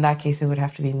 in that case, it would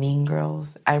have to be Mean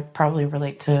Girls. I probably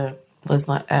relate to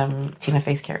Tina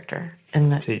Fey's character.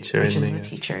 The teacher. Which is the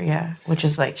teacher, yeah. Which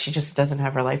is like, she just doesn't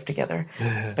have her life together.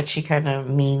 But she kind of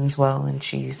means well, and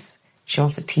she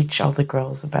wants to teach all the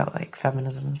girls about, like,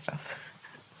 feminism and stuff.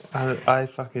 I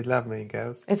fucking love Mean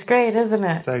Girls. It's great, isn't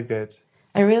it? So good.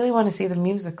 I really want to see the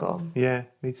musical. Yeah,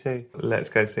 me too. Let's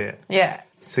go see it. Yeah.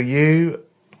 So you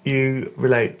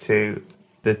relate to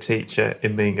the teacher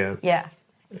in Mean Girls? Yeah.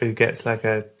 Who gets like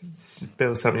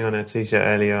spills something on her t-shirt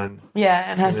early on.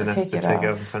 Yeah, and has to take it off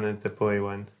in front of the boy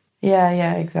one.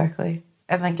 Yeah, exactly.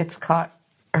 And then gets caught,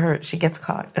 or she gets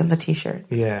caught in the t-shirt.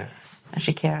 Yeah. And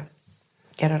she can't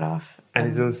get it off. And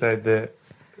he's also the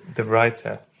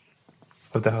writer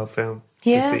of the whole film.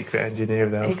 Yes. The secret engineer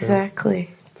of the whole film. Exactly.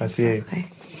 That's you.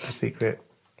 The secret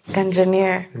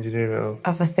Engineer of it all.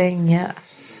 of a thing, yeah.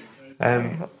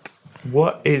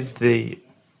 What is the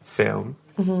film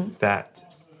that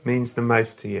means the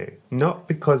most to you? Not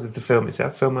because of the film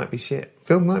itself. Film might be shit.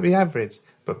 Film might be average.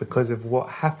 But because of what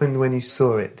happened when you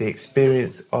saw it, the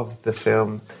experience of the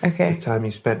film, Okay. the time you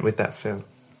spent with that film.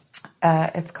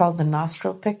 It's called The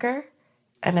Nostril Picker,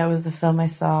 and it was the film I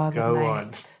saw the Go night.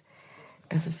 on.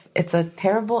 It's a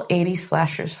terrible 80s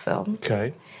slashers film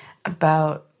Okay.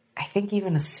 about, I think,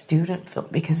 even a student film,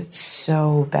 because it's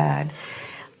so bad.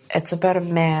 It's about a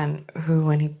man who,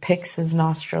 when he picks his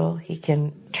nostril, he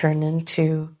can turn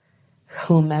into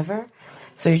whomever.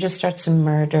 So he just starts to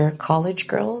murder college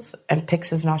girls and picks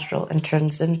his nostril and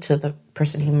turns into the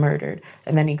person he murdered.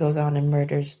 And then he goes on and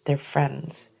murders their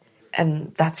friends.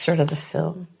 And that's sort of the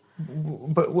film.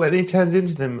 But when he turns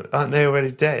into them, aren't they already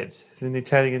dead? Isn't he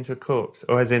turning into a corpse?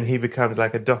 Or as in he becomes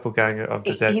like a doppelganger of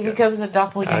the dead He girl? becomes a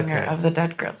doppelganger Okay. of the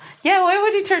dead girl. Yeah, why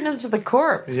would he turn into the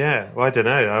corpse? Yeah, well, I don't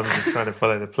know. I'm just trying to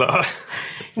follow the plot.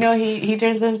 No, he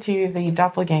turns into the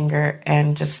doppelganger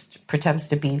and just pretends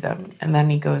to be them. And then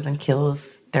he goes and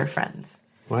kills their friends.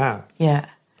 Wow. Yeah.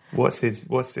 Why?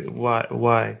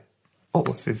 Oh.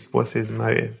 What's his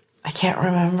motive? I can't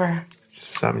remember.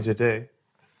 Just something to do.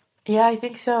 Yeah, I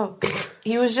think so.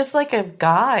 He was just like a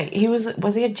guy.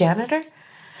 Was he a janitor?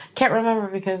 Can't remember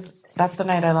because that's the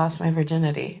night I lost my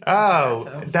virginity.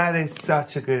 Oh, that is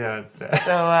such a good answer.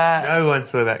 So No one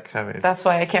saw that coming. that's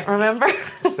why I can't remember.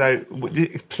 So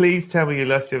please tell me you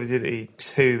lost your virginity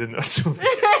to the nostril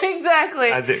Exactly.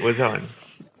 as it was on.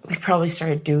 I probably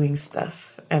started doing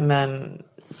stuff and then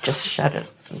just shut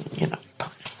it, you know.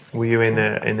 Were you in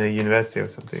a university or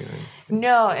something?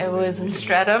 No, it was in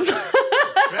Streatham.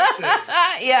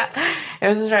 Yeah, it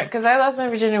was in Streatham. Because I lost my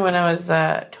virginity when I was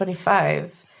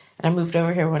 25. And I moved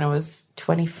over here when I was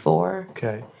 24.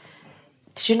 Okay.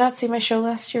 Did you not see my show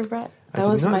last year, Brett? That I did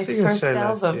was not my see your first show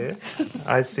last album. year.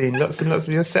 I've seen lots and lots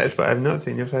of your sets, but I've not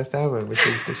seen your first album, which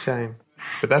is a shame.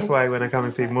 But that's why when I come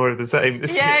and see more of the same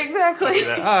this Yeah, year, exactly. I'll be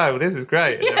like, oh, well, this is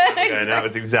great. And Yeah, then going, that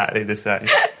was exactly the same.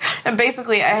 And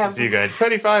basically, I have... So you going,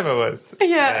 25 I was.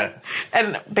 Yeah.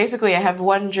 And basically, I have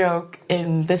one joke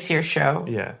in this year's show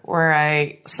where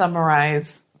I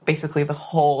summarize basically the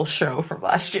whole show from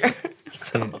last year.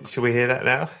 So. Should we hear that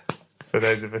now? For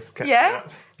those of us catching Yeah?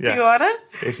 up. Do you want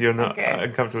to? If you're not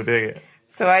uncomfortable doing it.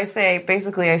 So I say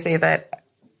that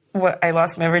I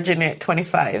lost my virginity at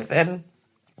 25. And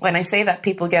when I say that,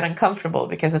 people get uncomfortable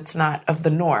because it's not of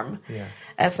the norm. Yeah.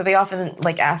 And so they often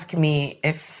ask me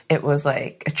if it was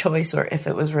a choice or if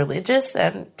it was religious.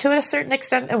 And to a certain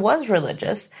extent, it was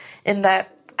religious in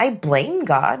that I blame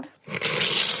God. That's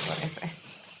what I say.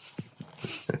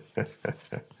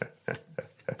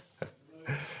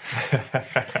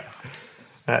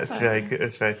 That's very good.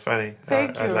 That's very funny.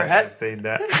 Thank you, I'd like to Brett. have seen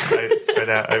that spread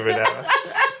out over an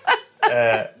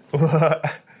hour.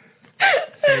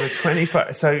 So you were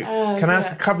 25. So can I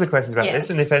ask a couple of questions about this?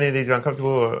 And if any of these are uncomfortable,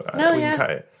 or we can cut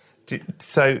it.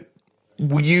 So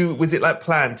was it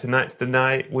planned? Tonight's the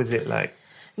night? Was it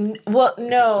Well, no. It just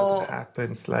sort of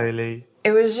happened slowly?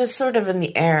 It was just sort of in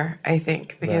the air, I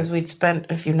think, because we'd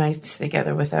spent a few nights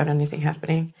together without anything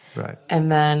happening. Right.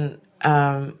 And then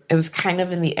it was kind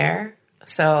of in the air.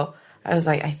 So I was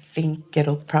like, I think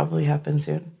it'll probably happen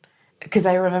soon. Because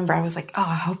I remember I was like, oh,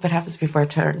 I hope it happens before I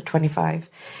turn 25.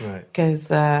 Right.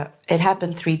 Because it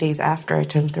happened 3 days after I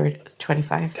turned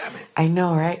 25. Damn it. I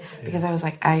know, right? Yeah. Because I was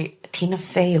like, Tina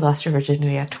Fey lost her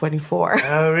virginity at 24.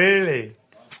 Oh, really?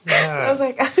 Yeah. So I was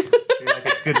like...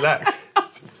 it's good luck.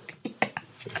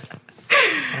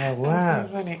 Oh, wow.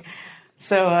 So funny.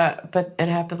 So, but it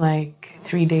happened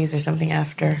 3 days or something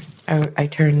after I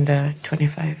turned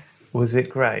 25. Was it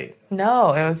great?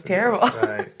 No, it was terrible.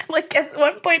 Right. At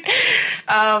one point,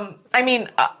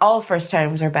 all first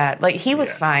times are bad. He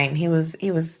was fine. He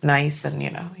was nice and,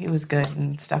 he was good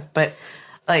and stuff. But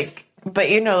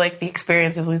the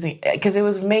experience of losing, because it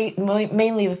was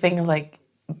mainly the thing of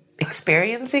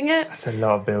experiencing it. That's a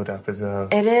lot of build up as well.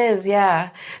 It is, yeah.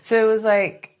 So it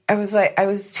was I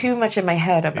was too much in my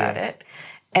head about it.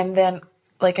 And then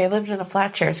I lived in a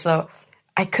flat share, so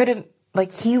I couldn't,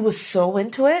 he was so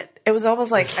into it. It was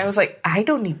almost I was I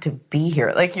don't need to be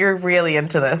here. You're really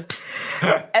into this.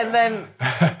 And then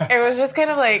it was just kind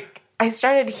of I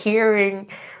started hearing,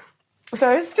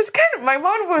 so I was just my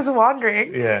mind was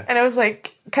wandering. Yeah. And I was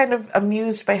kind of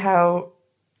amused by how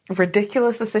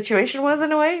ridiculous the situation was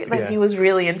in a way. Like he was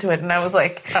really into it, and I was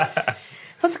like,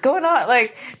 "What's going on?"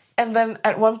 Like, and then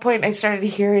at one point I started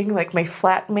hearing like my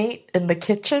flatmate in the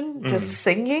kitchen just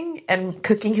singing and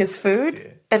cooking his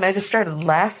food, and I just started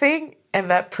laughing, and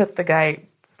that put the guy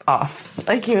off.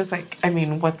 Like he was like, "I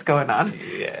mean, what's going on?"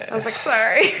 Yeah. I was like,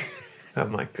 "Sorry." Oh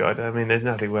my God! I mean, there's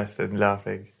nothing worse than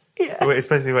laughing. Yeah.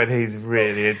 Especially when he's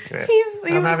really into it.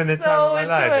 I'm having the time of my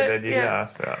life, and then you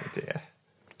laugh. Oh dear.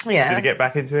 Yeah. Did he get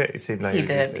back into it? It seemed like he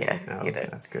did. into Yeah, it. Oh, he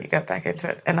did. That's good. He got back into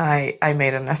it, and I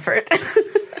made an effort.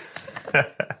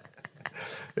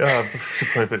 I should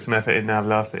probably put some effort in now. I've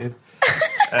laughed at him.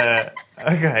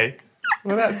 Okay.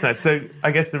 Well, that's nice. So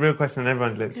I guess the real question on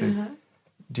everyone's lips is,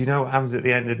 do you know what happens at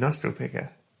the end of Nostril Picker?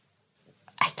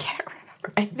 I can't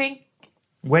remember. I think...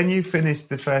 When you finished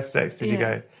the first sex, did you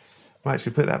go, right,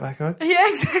 should we put that back on? Yeah,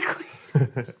 exactly.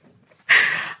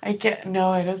 No,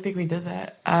 I don't think we did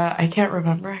that. I can't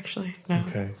remember, actually. No.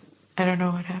 Okay. I don't know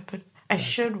what happened. I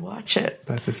should watch it.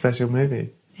 That's a special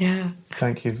movie. Yeah.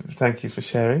 Thank you for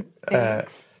sharing.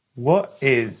 Thanks. What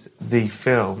is the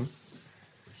film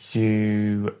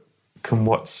you can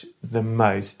watch the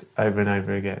most over and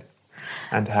over again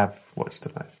and have watched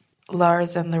the most?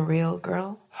 Lars and the Real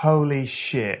Girl. Holy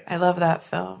shit. I love that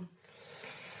film.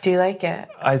 Do you like it?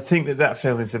 I think that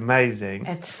film is amazing.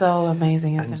 It's so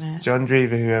amazing, isn't it? John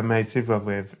Drever, who I made Superbob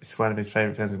with, it's one of his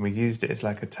favourite films, and we used it as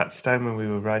like a touchstone when we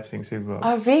were writing Superbob.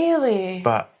 Oh, really?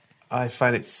 But I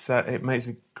find it makes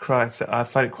me cry. So I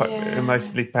find it quite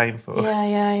emotionally painful.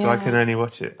 Yeah. So I can only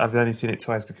watch it. I've only seen it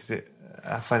twice because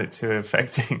I find it too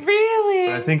affecting. Really?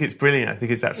 But I think it's brilliant. I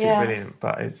think it's absolutely brilliant.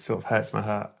 But it sort of hurts my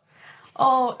heart.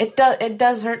 Oh, it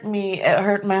does hurt me. It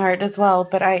hurt my heart as well.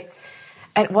 But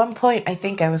at one point, I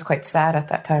think I was quite sad at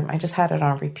that time. I just had it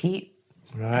on repeat.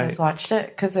 Right. I just watched it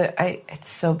because it's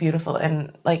so beautiful.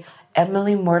 And like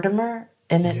Emily Mortimer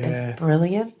in it is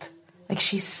brilliant. Like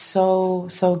she's so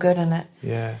good in it.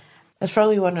 Yeah. It's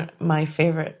probably one of my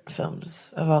favorite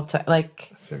films of all time. Like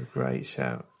that's a great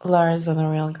shout. Lars and the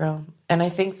Real Girl. And I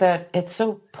think that it's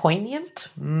so poignant.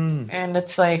 And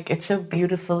it's like, it's so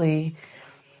beautifully,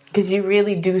 because you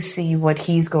really do see what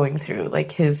he's going through,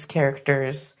 like his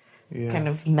character's kind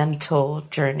of mental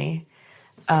journey.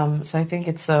 So I think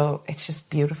it's just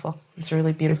beautiful. It's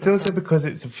really beautiful. It's also because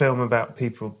it's a film about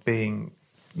people being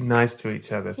nice to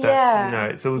each other.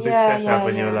 That's, it's all this setup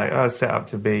when you're like, set up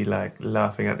to be like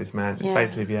laughing at this man. Yeah.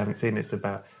 Basically, if you haven't seen it, it's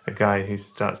about a guy who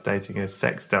starts dating a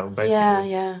sex doll,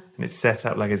 basically. Yeah. And it's set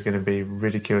up like it's going to be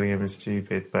ridiculing him and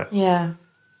stupid, but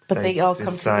but they all come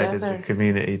decide together as a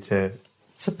community to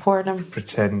support him,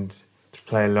 pretend to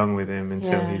play along with him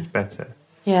until he's better.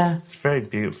 Yeah. It's very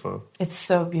beautiful. It's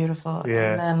so beautiful.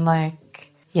 Yeah. And then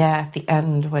at the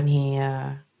end when he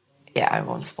I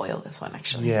won't spoil this one,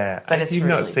 actually. Yeah. But it's if you've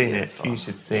really not seen beautiful. it, you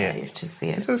should see it. Yeah, you should see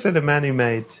it. It's also the man who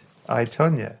made I,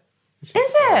 Tonya. Is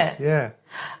it? Yeah.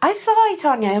 I saw I,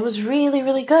 Tonya. It was really,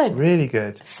 really good. Really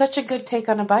good. Such a good take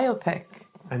on a biopic.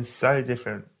 And so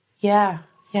different. Yeah.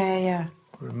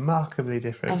 Remarkably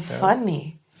different. And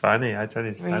funny. Funny, I tell you,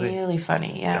 it's funny. Really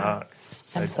funny, yeah. Dark.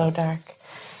 So dark.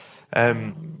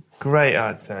 Great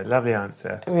answer. Lovely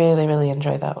answer. Really, really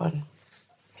enjoyed that one.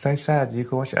 So sad. You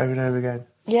can watch it over and over again.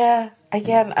 Yeah, I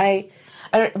can. I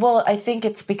think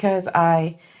it's because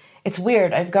it's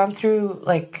weird. I've gone through,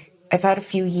 I've had a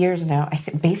few years now,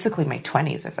 basically my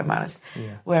 20s, if I'm honest,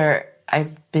 where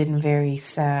I've been very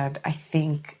sad. I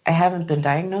think I haven't been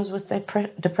diagnosed with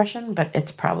depression, but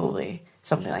it's probably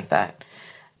something like that.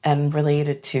 And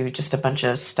related to just a bunch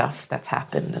of stuff that's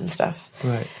happened and stuff.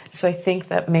 Right. So I think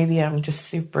that maybe I'm just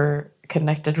super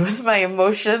connected with my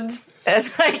emotions, and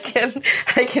I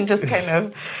can just kind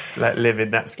of live in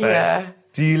that space. Yeah.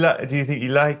 Do you think you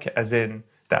like, as in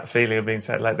that feeling of being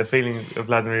sad, like the feeling of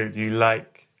Lazarus? Do you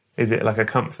like? Is it like a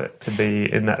comfort to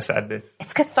be in that sadness?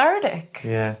 It's cathartic.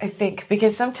 Yeah. I think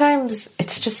because sometimes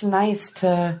it's just nice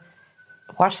to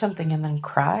watch something and then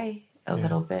cry a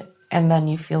little bit. And then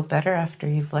you feel better after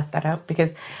you've let that out.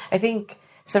 Because I think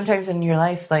sometimes in your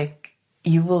life,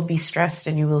 you will be stressed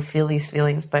and you will feel these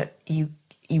feelings, but you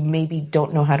maybe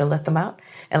don't know how to let them out.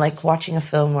 And watching a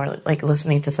film or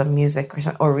listening to some music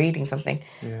or reading something,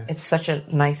 it's such a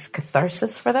nice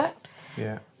catharsis for that.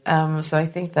 Yeah. So I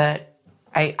think that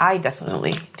I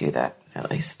definitely do that, at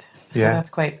least. So that's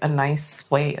quite a nice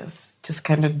way of just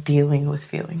kind of dealing with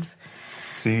feelings.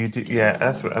 So you do,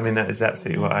 that's what I mean. That is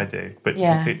absolutely what I do. But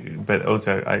but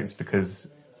also it's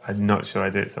because I'm not sure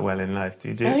I do it so well in life. Do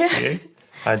you? Do you?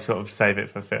 I'd sort of save it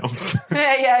for films.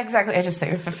 yeah, exactly. I just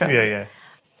save it for films. Yeah.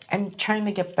 I'm trying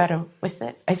to get better with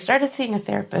it. I started seeing a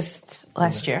therapist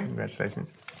last year.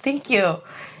 Congratulations. Thank you.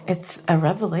 It's a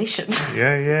revelation.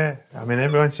 Yeah. I mean,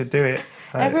 everyone should do it.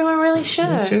 Everyone really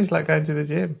should. She's like going to the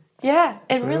gym. Yeah,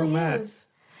 it We're really all mad. is.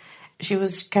 She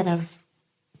was kind of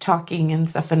talking and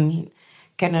stuff and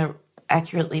kind of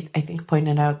accurately, I think,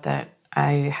 pointed out that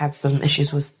I have some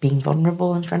issues with being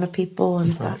vulnerable in front of people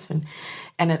and stuff.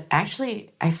 And it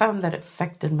actually, I found that it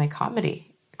affected my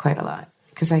comedy quite a lot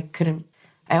because I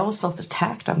always felt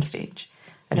attacked on stage.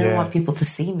 I didn't want people to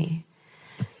see me,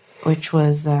 which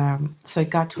was, so it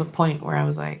got to a point where I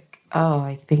was like, oh,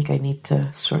 I think I need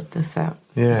to sort this out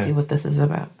and see what this is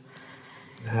about.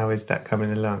 How is that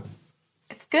coming along?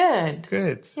 It's good.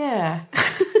 Good. Yeah.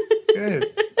 Good.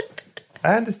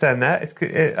 I understand that. It's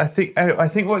good. I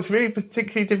think what's really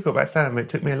particularly difficult about stand-up, it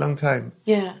took me a long time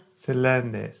to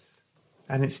learn this.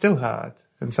 And it's still hard.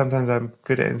 And sometimes I'm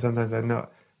good at it and sometimes I'm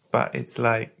not. But it's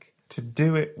like, to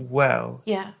do it well,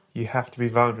 you have to be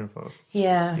vulnerable.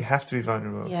 Yeah. You have to be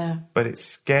vulnerable. Yeah. But it's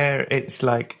scary. It's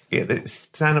like,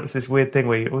 stand-up's this weird thing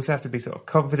where you also have to be sort of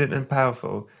confident and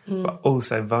powerful, but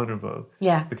also vulnerable.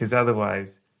 Yeah. Because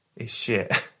otherwise, it's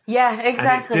shit. Yeah, exactly.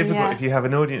 And it's difficult if you have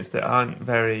an audience that aren't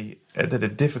that are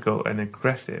difficult and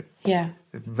aggressive. Yeah.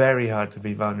 It's very hard to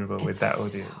be vulnerable with that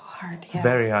audience. So hard, yeah.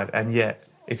 Very hard. And yet,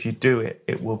 if you do it,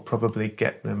 it will probably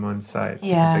get them on side.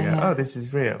 Yeah, Because they go, oh, this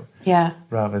is real. Yeah.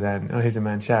 Rather than, oh, here's a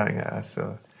man shouting at us.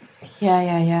 Or,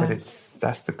 Yeah. But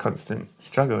that's the constant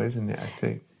struggle, isn't it, I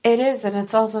think? It is, and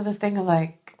it's also this thing of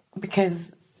like,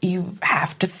 because you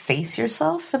have to face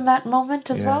yourself in that moment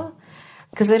as well.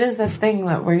 Because it is this thing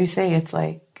where you say it's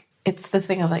like, it's the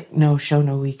thing of like, no, show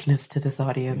no weakness to this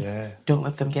audience. Yeah. Don't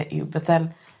let them get you. But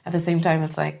then at the same time,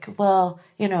 it's like, well,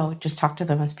 just talk to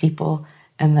them as people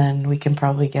and then we can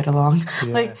probably get along.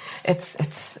 Yeah. Like,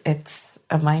 it's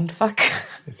a mind fuck.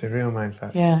 It's a real mind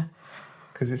fuck. Yeah.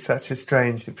 Because it's such a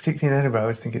strange, particularly in Edinburgh, I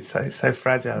always think it's so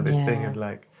fragile, this thing of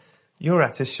like, you're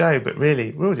at a show, but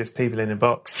really, we're all just people in a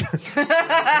box. People in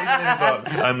a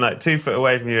box. I'm like 2 foot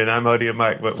away from you and I'm holding a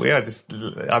mic, but we're just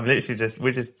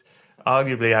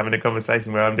arguably having a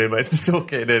conversation where I'm doing most of the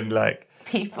talking and like...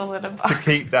 People in a box. To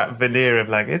keep that veneer of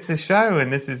like, it's a show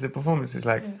and this is a performance. It's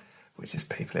like, we're just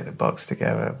people in a box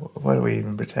together. What are we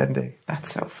even pretending?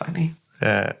 That's so funny.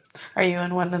 Are you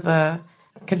in one of the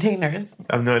containers?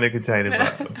 I'm not in a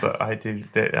container, but I do...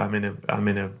 I'm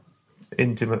in a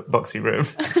intimate, boxy room.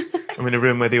 I'm in a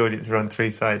room where the audience are on 3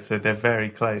 sides, so they're very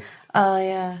close. Oh,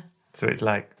 yeah. So it's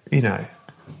like,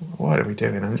 what are we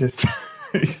doing? I'm just...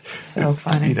 so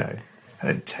funny. I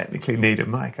don't technically need a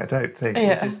mic, I don't think. Yeah.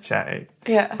 We're just chatting.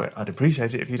 Yeah. But I'd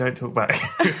appreciate it if you don't talk back.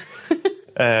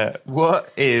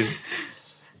 What is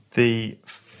the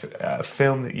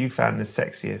film that you found the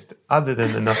sexiest, other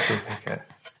than The Nostril Picker?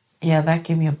 Yeah, that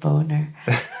gave me a boner.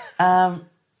 I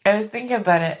was thinking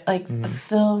about it, like a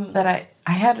film that I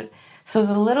had... So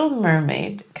The Little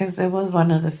Mermaid, because it was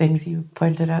one of the things you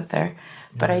pointed out there.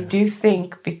 But I do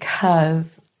think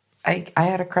because I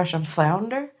had a crush on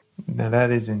Flounder. Now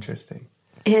that is interesting.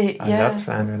 I loved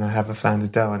Flounder and I have a Flounder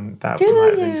doll and that might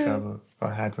have been trouble.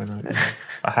 I had when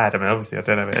obviously I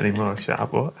don't have it anymore. Shut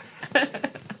up, what?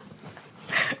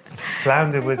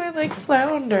 Flounder was... I like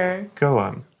Flounder. Go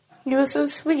on. He was so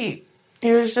sweet.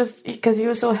 He was just... Because he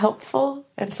was so helpful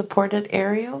and supported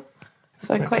Ariel.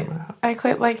 So I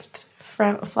quite liked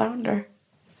Flounder.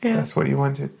 Yeah. That's what you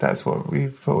wanted. That's what we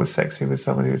thought was sexy, was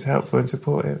someone who was helpful and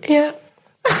supportive. Yeah.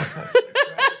 That's so great.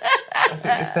 I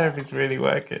think this therapy's really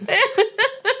working.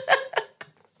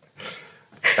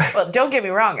 Well, don't get me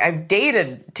wrong. I've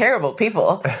dated terrible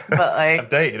people, but like... I've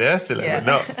dated Ursula, but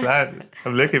not Flounder.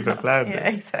 I'm looking for Flounder. Yeah,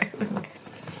 exactly.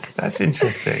 That's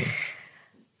interesting.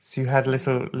 So you had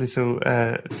little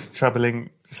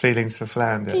troubling feelings for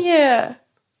Flounder. Yeah.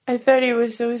 I thought he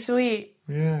was so sweet.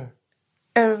 Yeah.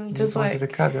 Just like... wanted a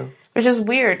cuddle. Which is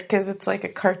weird, because it's like a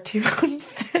cartoon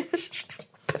fish.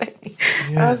 But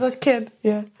I was a kid,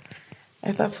 yeah.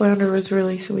 I thought Flounder was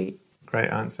really sweet. Great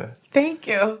answer. Thank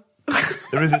you.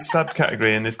 There is a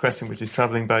subcategory in this question, which is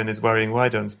troubling boners, worrying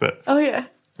wide-ons, but... Oh, yeah.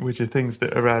 Which are things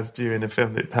that aroused you in a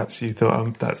film that perhaps you thought,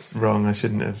 oh, that's wrong, I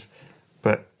shouldn't have.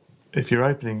 But if your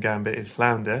opening gambit is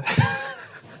Flounder...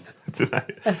 I don't know.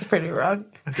 That's pretty wrong.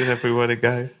 I don't know if we want to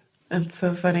go. That's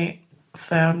so funny.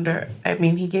 Flounder. I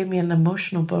mean, he gave me an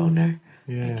emotional boner,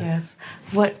 I guess.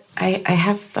 What? I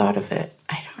have thought of it.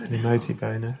 I don't know. An emoji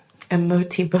boner.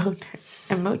 Emoti boner.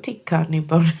 Emoticon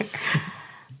boner.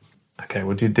 Okay,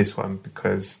 we'll do this one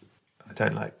because I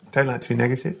don't like to be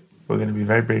negative. We're going to be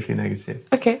very briefly negative.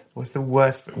 Okay. What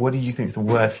do you think is the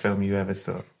worst film you ever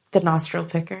saw? The Nostril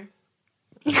Picker.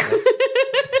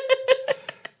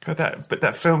 But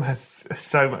that film has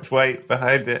so much weight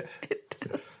behind it.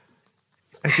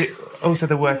 Is it also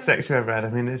the worst sex you ever had? I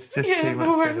mean, it's just too much.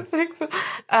 The worst sex.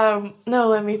 No,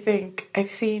 let me think.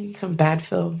 I've seen some bad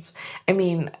films. I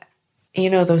mean, you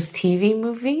know those TV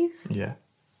movies? Yeah.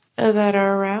 That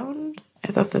are around? I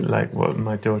thought that... Like what,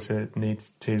 My Daughter Needs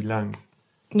Two Lungs.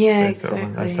 Yeah, Those sort of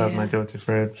exactly. ones. I sold my daughter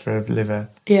for a liver.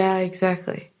 Yeah,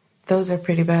 exactly. Those are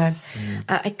pretty bad.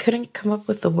 I couldn't come up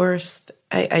with the worst.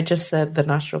 I just said the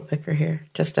nostril picker here,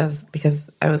 because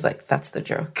I was like, that's the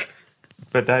joke.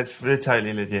 But that's a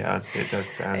totally legit answer. It does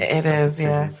sound It is, like a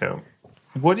yeah. film.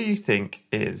 What do you think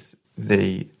is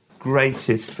the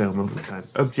greatest film of all time?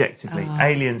 Objectively,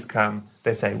 aliens come,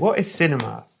 they say, what is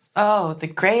cinema? Oh, the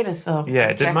greatest film. Yeah,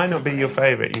 it might not be your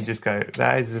favourite. You just go,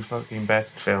 that is the fucking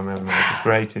best film ever made. The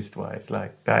greatest way. It's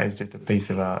like, that is just a piece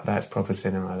of art. That's proper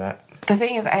cinema, that. The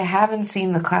thing is, I haven't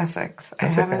seen the classics.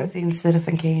 That's I haven't seen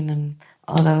Citizen Kane and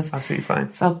all those. Absolutely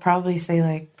fine. So I'll probably say,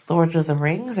 like, Lord of the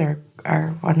Rings are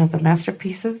one of the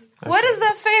masterpieces. Okay. What is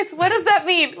that face? What does that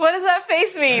mean? What does that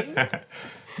face mean?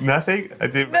 Nothing? I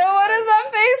didn't... No, what does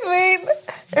that face mean?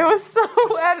 It was so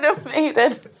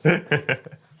animated.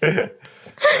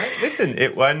 Listen,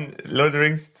 it won Lord of the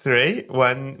Rings 3,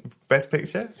 won Best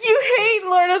Picture. You hate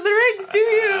Lord of the Rings, do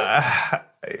you?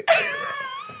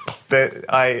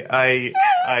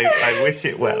 I wish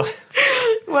it well.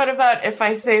 What about if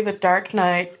I say The Dark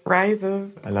Knight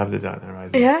Rises? I love The Dark Knight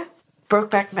Rises. Yeah?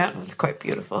 Brokeback Mountain's quite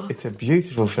beautiful. It's a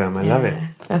beautiful film. I love it.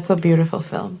 That's a beautiful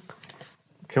film.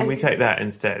 Can we take that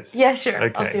instead? Yeah, sure.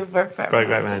 Okay. I'll do Brokeback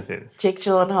Mountain. Jake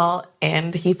Gyllenhaal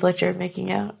and Heath Ledger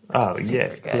making out. Oh, Super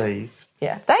yes, good. please.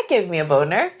 Yeah, that gave me a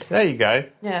boner. There you go.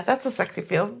 Yeah, that's a sexy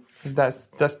film. That's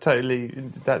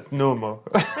normal.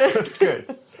 That's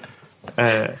good.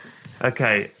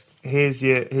 Okay, here's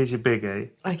your biggie.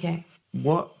 Okay.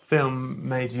 What film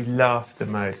made you laugh the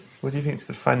most? What do you think is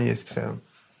the funniest film?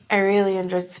 I really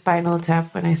enjoyed Spinal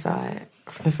Tap when I saw it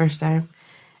for the first time.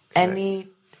 Correct.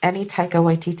 Any Taika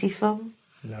Waititi film.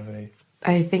 Lovely.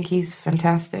 I think he's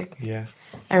fantastic. Yeah.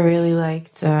 I really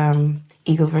liked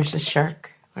Eagle versus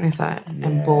Shark when I saw it. Yeah.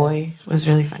 And Boy was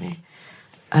really funny.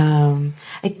 I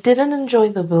didn't enjoy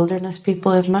The Wilderness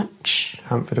People as much.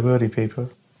 Hunt for the Wildy People.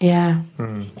 Yeah.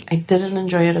 I didn't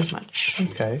enjoy it as much.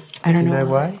 Okay. I don't Do you know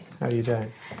know why? Oh, you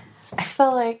don't?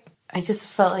 I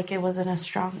just felt like it wasn't as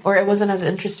strong, or it wasn't as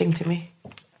interesting to me.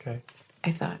 Okay.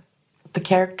 I thought the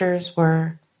characters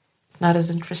were not as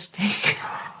interesting.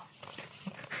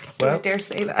 Do I dare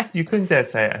say that? You couldn't dare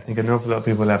say it. I think an awful lot of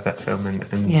people love that film, and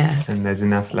there's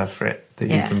enough love for it that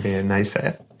you can be a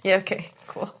naysayer. Yeah, okay,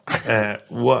 cool.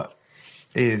 What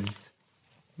is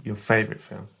your favourite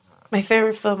film? My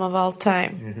favourite film of all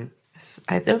time?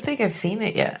 I don't think I've seen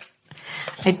it yet.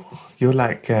 You're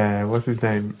like, what's his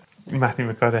name?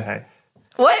 Matthew McConaughey.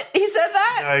 What? He said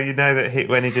that? Oh, you know that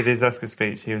when he did his Oscar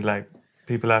speech, he was like,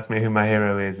 people ask me who my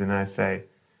hero is, and I say,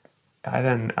 I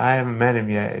haven't met him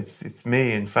yet. It's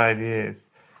me in 5 years.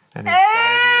 And in 5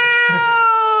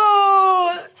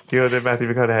 years, you're the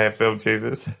Matthew McConaughey film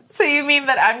choosers. So you mean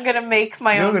that I'm going to make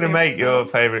my own? You're going to make your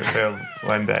favourite film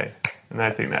one day, and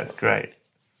I think that's great.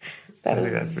 That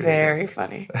is very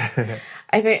funny.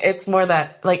 I think it's more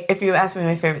that, like, if you ask me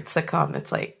my favorite sitcom,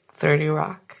 it's like 30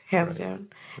 Rock, hands down.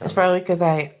 It's probably because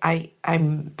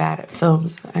I'm bad at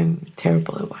films. I'm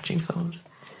terrible at watching films.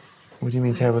 What do you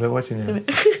mean terrible at watching them?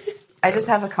 I just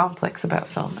have a complex about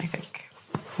film, I think.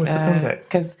 What's the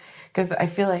complex? Because I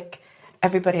feel like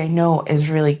everybody I know is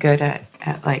really good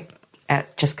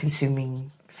at just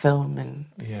consuming film and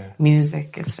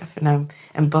music and stuff,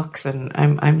 and books, and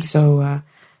I'm so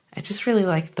I just really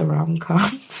like the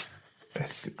rom-coms.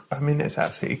 It's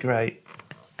absolutely great.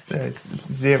 There's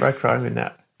zero crime in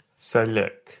that. So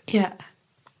look,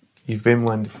 you've been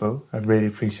wonderful. I really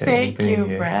appreciate you being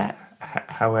here. Brett.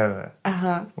 However,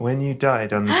 when you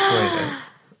died on the toilet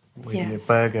with your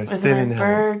burger still in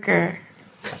hand,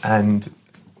 and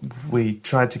we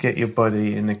tried to get your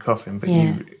body in the coffin, but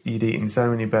you'd eaten so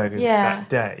many burgers that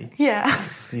day,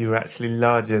 you were actually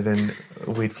larger than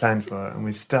we'd planned for, and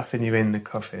we're stuffing you in the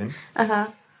coffin,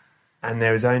 and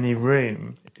there was only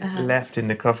room left in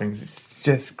the coffin because it's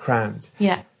just crammed.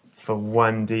 For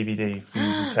one DVD for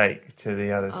you to take to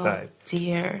the other side.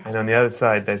 Dear. And on the other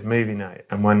side, there's movie night.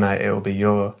 And one night, it will be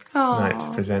your night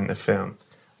to present the film.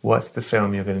 What's the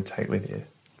film you're going to take with you?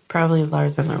 Probably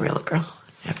Lars and the Real Girl.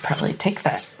 I'd probably take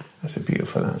that. That's a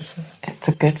beautiful answer. It's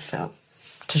a good film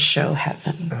to show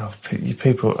heaven. Oh,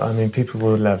 people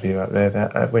will love you up there.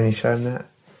 That when you show them that,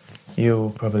 you'll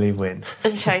probably win.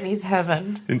 In Chinese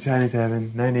heaven. In Chinese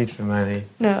heaven, no need for money.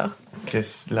 No.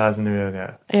 Just Lars and the Real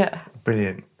Girl. Yeah.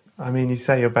 Brilliant. I mean, you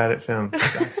say you're bad at film.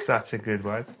 That's such a good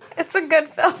one. It's a good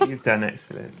film. You've done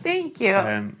excellent. Thank you.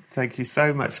 Thank you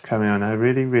so much for coming on. I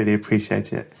really, really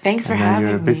appreciate it. Thanks for having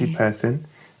me. You're a busy person,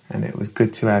 and it was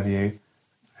good to have you.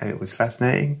 It was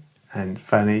fascinating and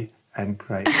funny and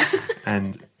great.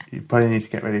 And you probably need to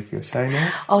get ready for your show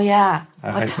now. Oh, yeah.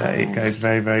 I hope that it goes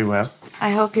very, very well.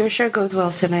 I hope your show goes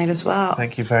well tonight as well.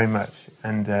 Thank you very much.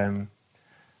 And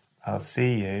I'll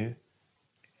see you...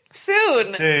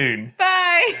 Soon.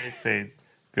 Bye. Very soon.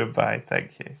 Goodbye.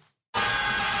 Thank you.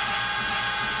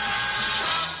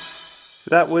 So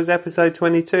that was episode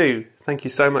 22. Thank you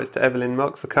so much to Evelyn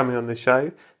Mock for coming on the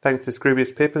show. Thanks to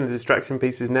Scroobius Pip and the Distraction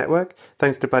Pieces Network.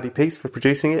 Thanks to Buddy Peace for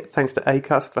producing it. Thanks to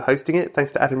Acast for hosting it.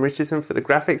 Thanks to Adam Richardson for the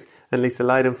graphics and Lisa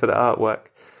Lydon for the artwork.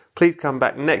 Please come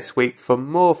back next week for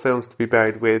more films to be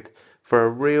buried with, for a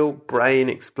real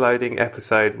brain-exploding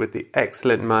episode with the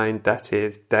excellent mind that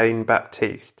is Dane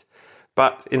Baptiste.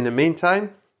 But in the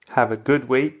meantime, have a good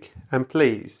week and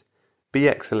please be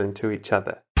excellent to each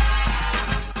other.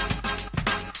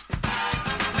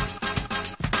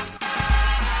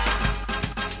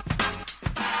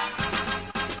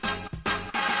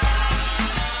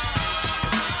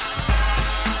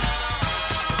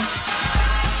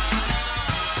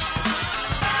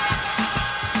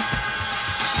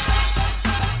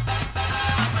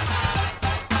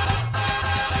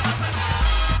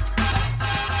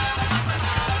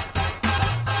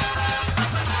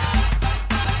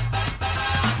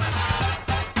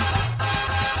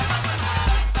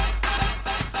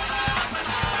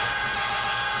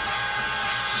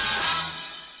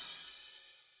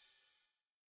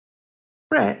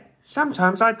 Brett,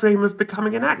 sometimes I dream of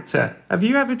becoming an actor. Have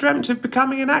you ever dreamt of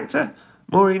becoming an actor?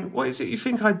 Maureen, what is it you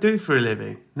think I do for a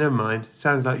living? Never mind,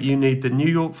 sounds like you need the New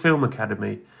York Film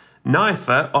Academy.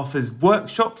 NYFA offers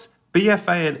workshops,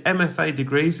 BFA and MFA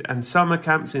degrees and summer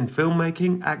camps in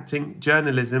filmmaking, acting,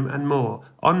 journalism and more,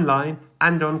 online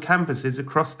and on campuses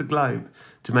across the globe.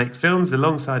 To make films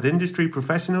alongside industry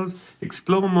professionals,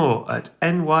 explore more at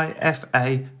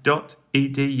nyfa.edu.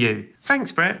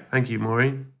 Thanks, Brett. Thank you,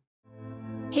 Maureen.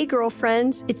 Hey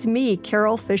girlfriends, it's me,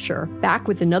 Carol Fisher, back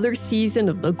with another season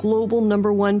of the global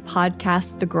 #1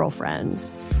 podcast, The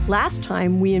Girlfriends. Last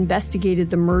time, we investigated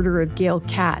the murder of Gail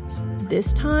Katz.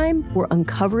 This time, we're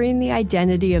uncovering the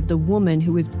identity of the woman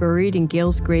who was buried in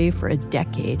Gail's grave for a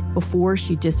decade before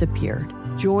she disappeared.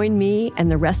 Join me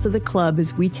and the rest of the club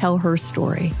as we tell her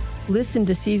story. Listen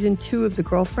to Season 2 of The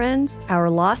Girlfriends, Our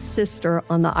Lost Sister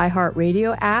on the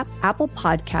iHeartRadio app, Apple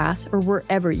Podcasts, or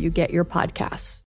wherever you get your podcasts.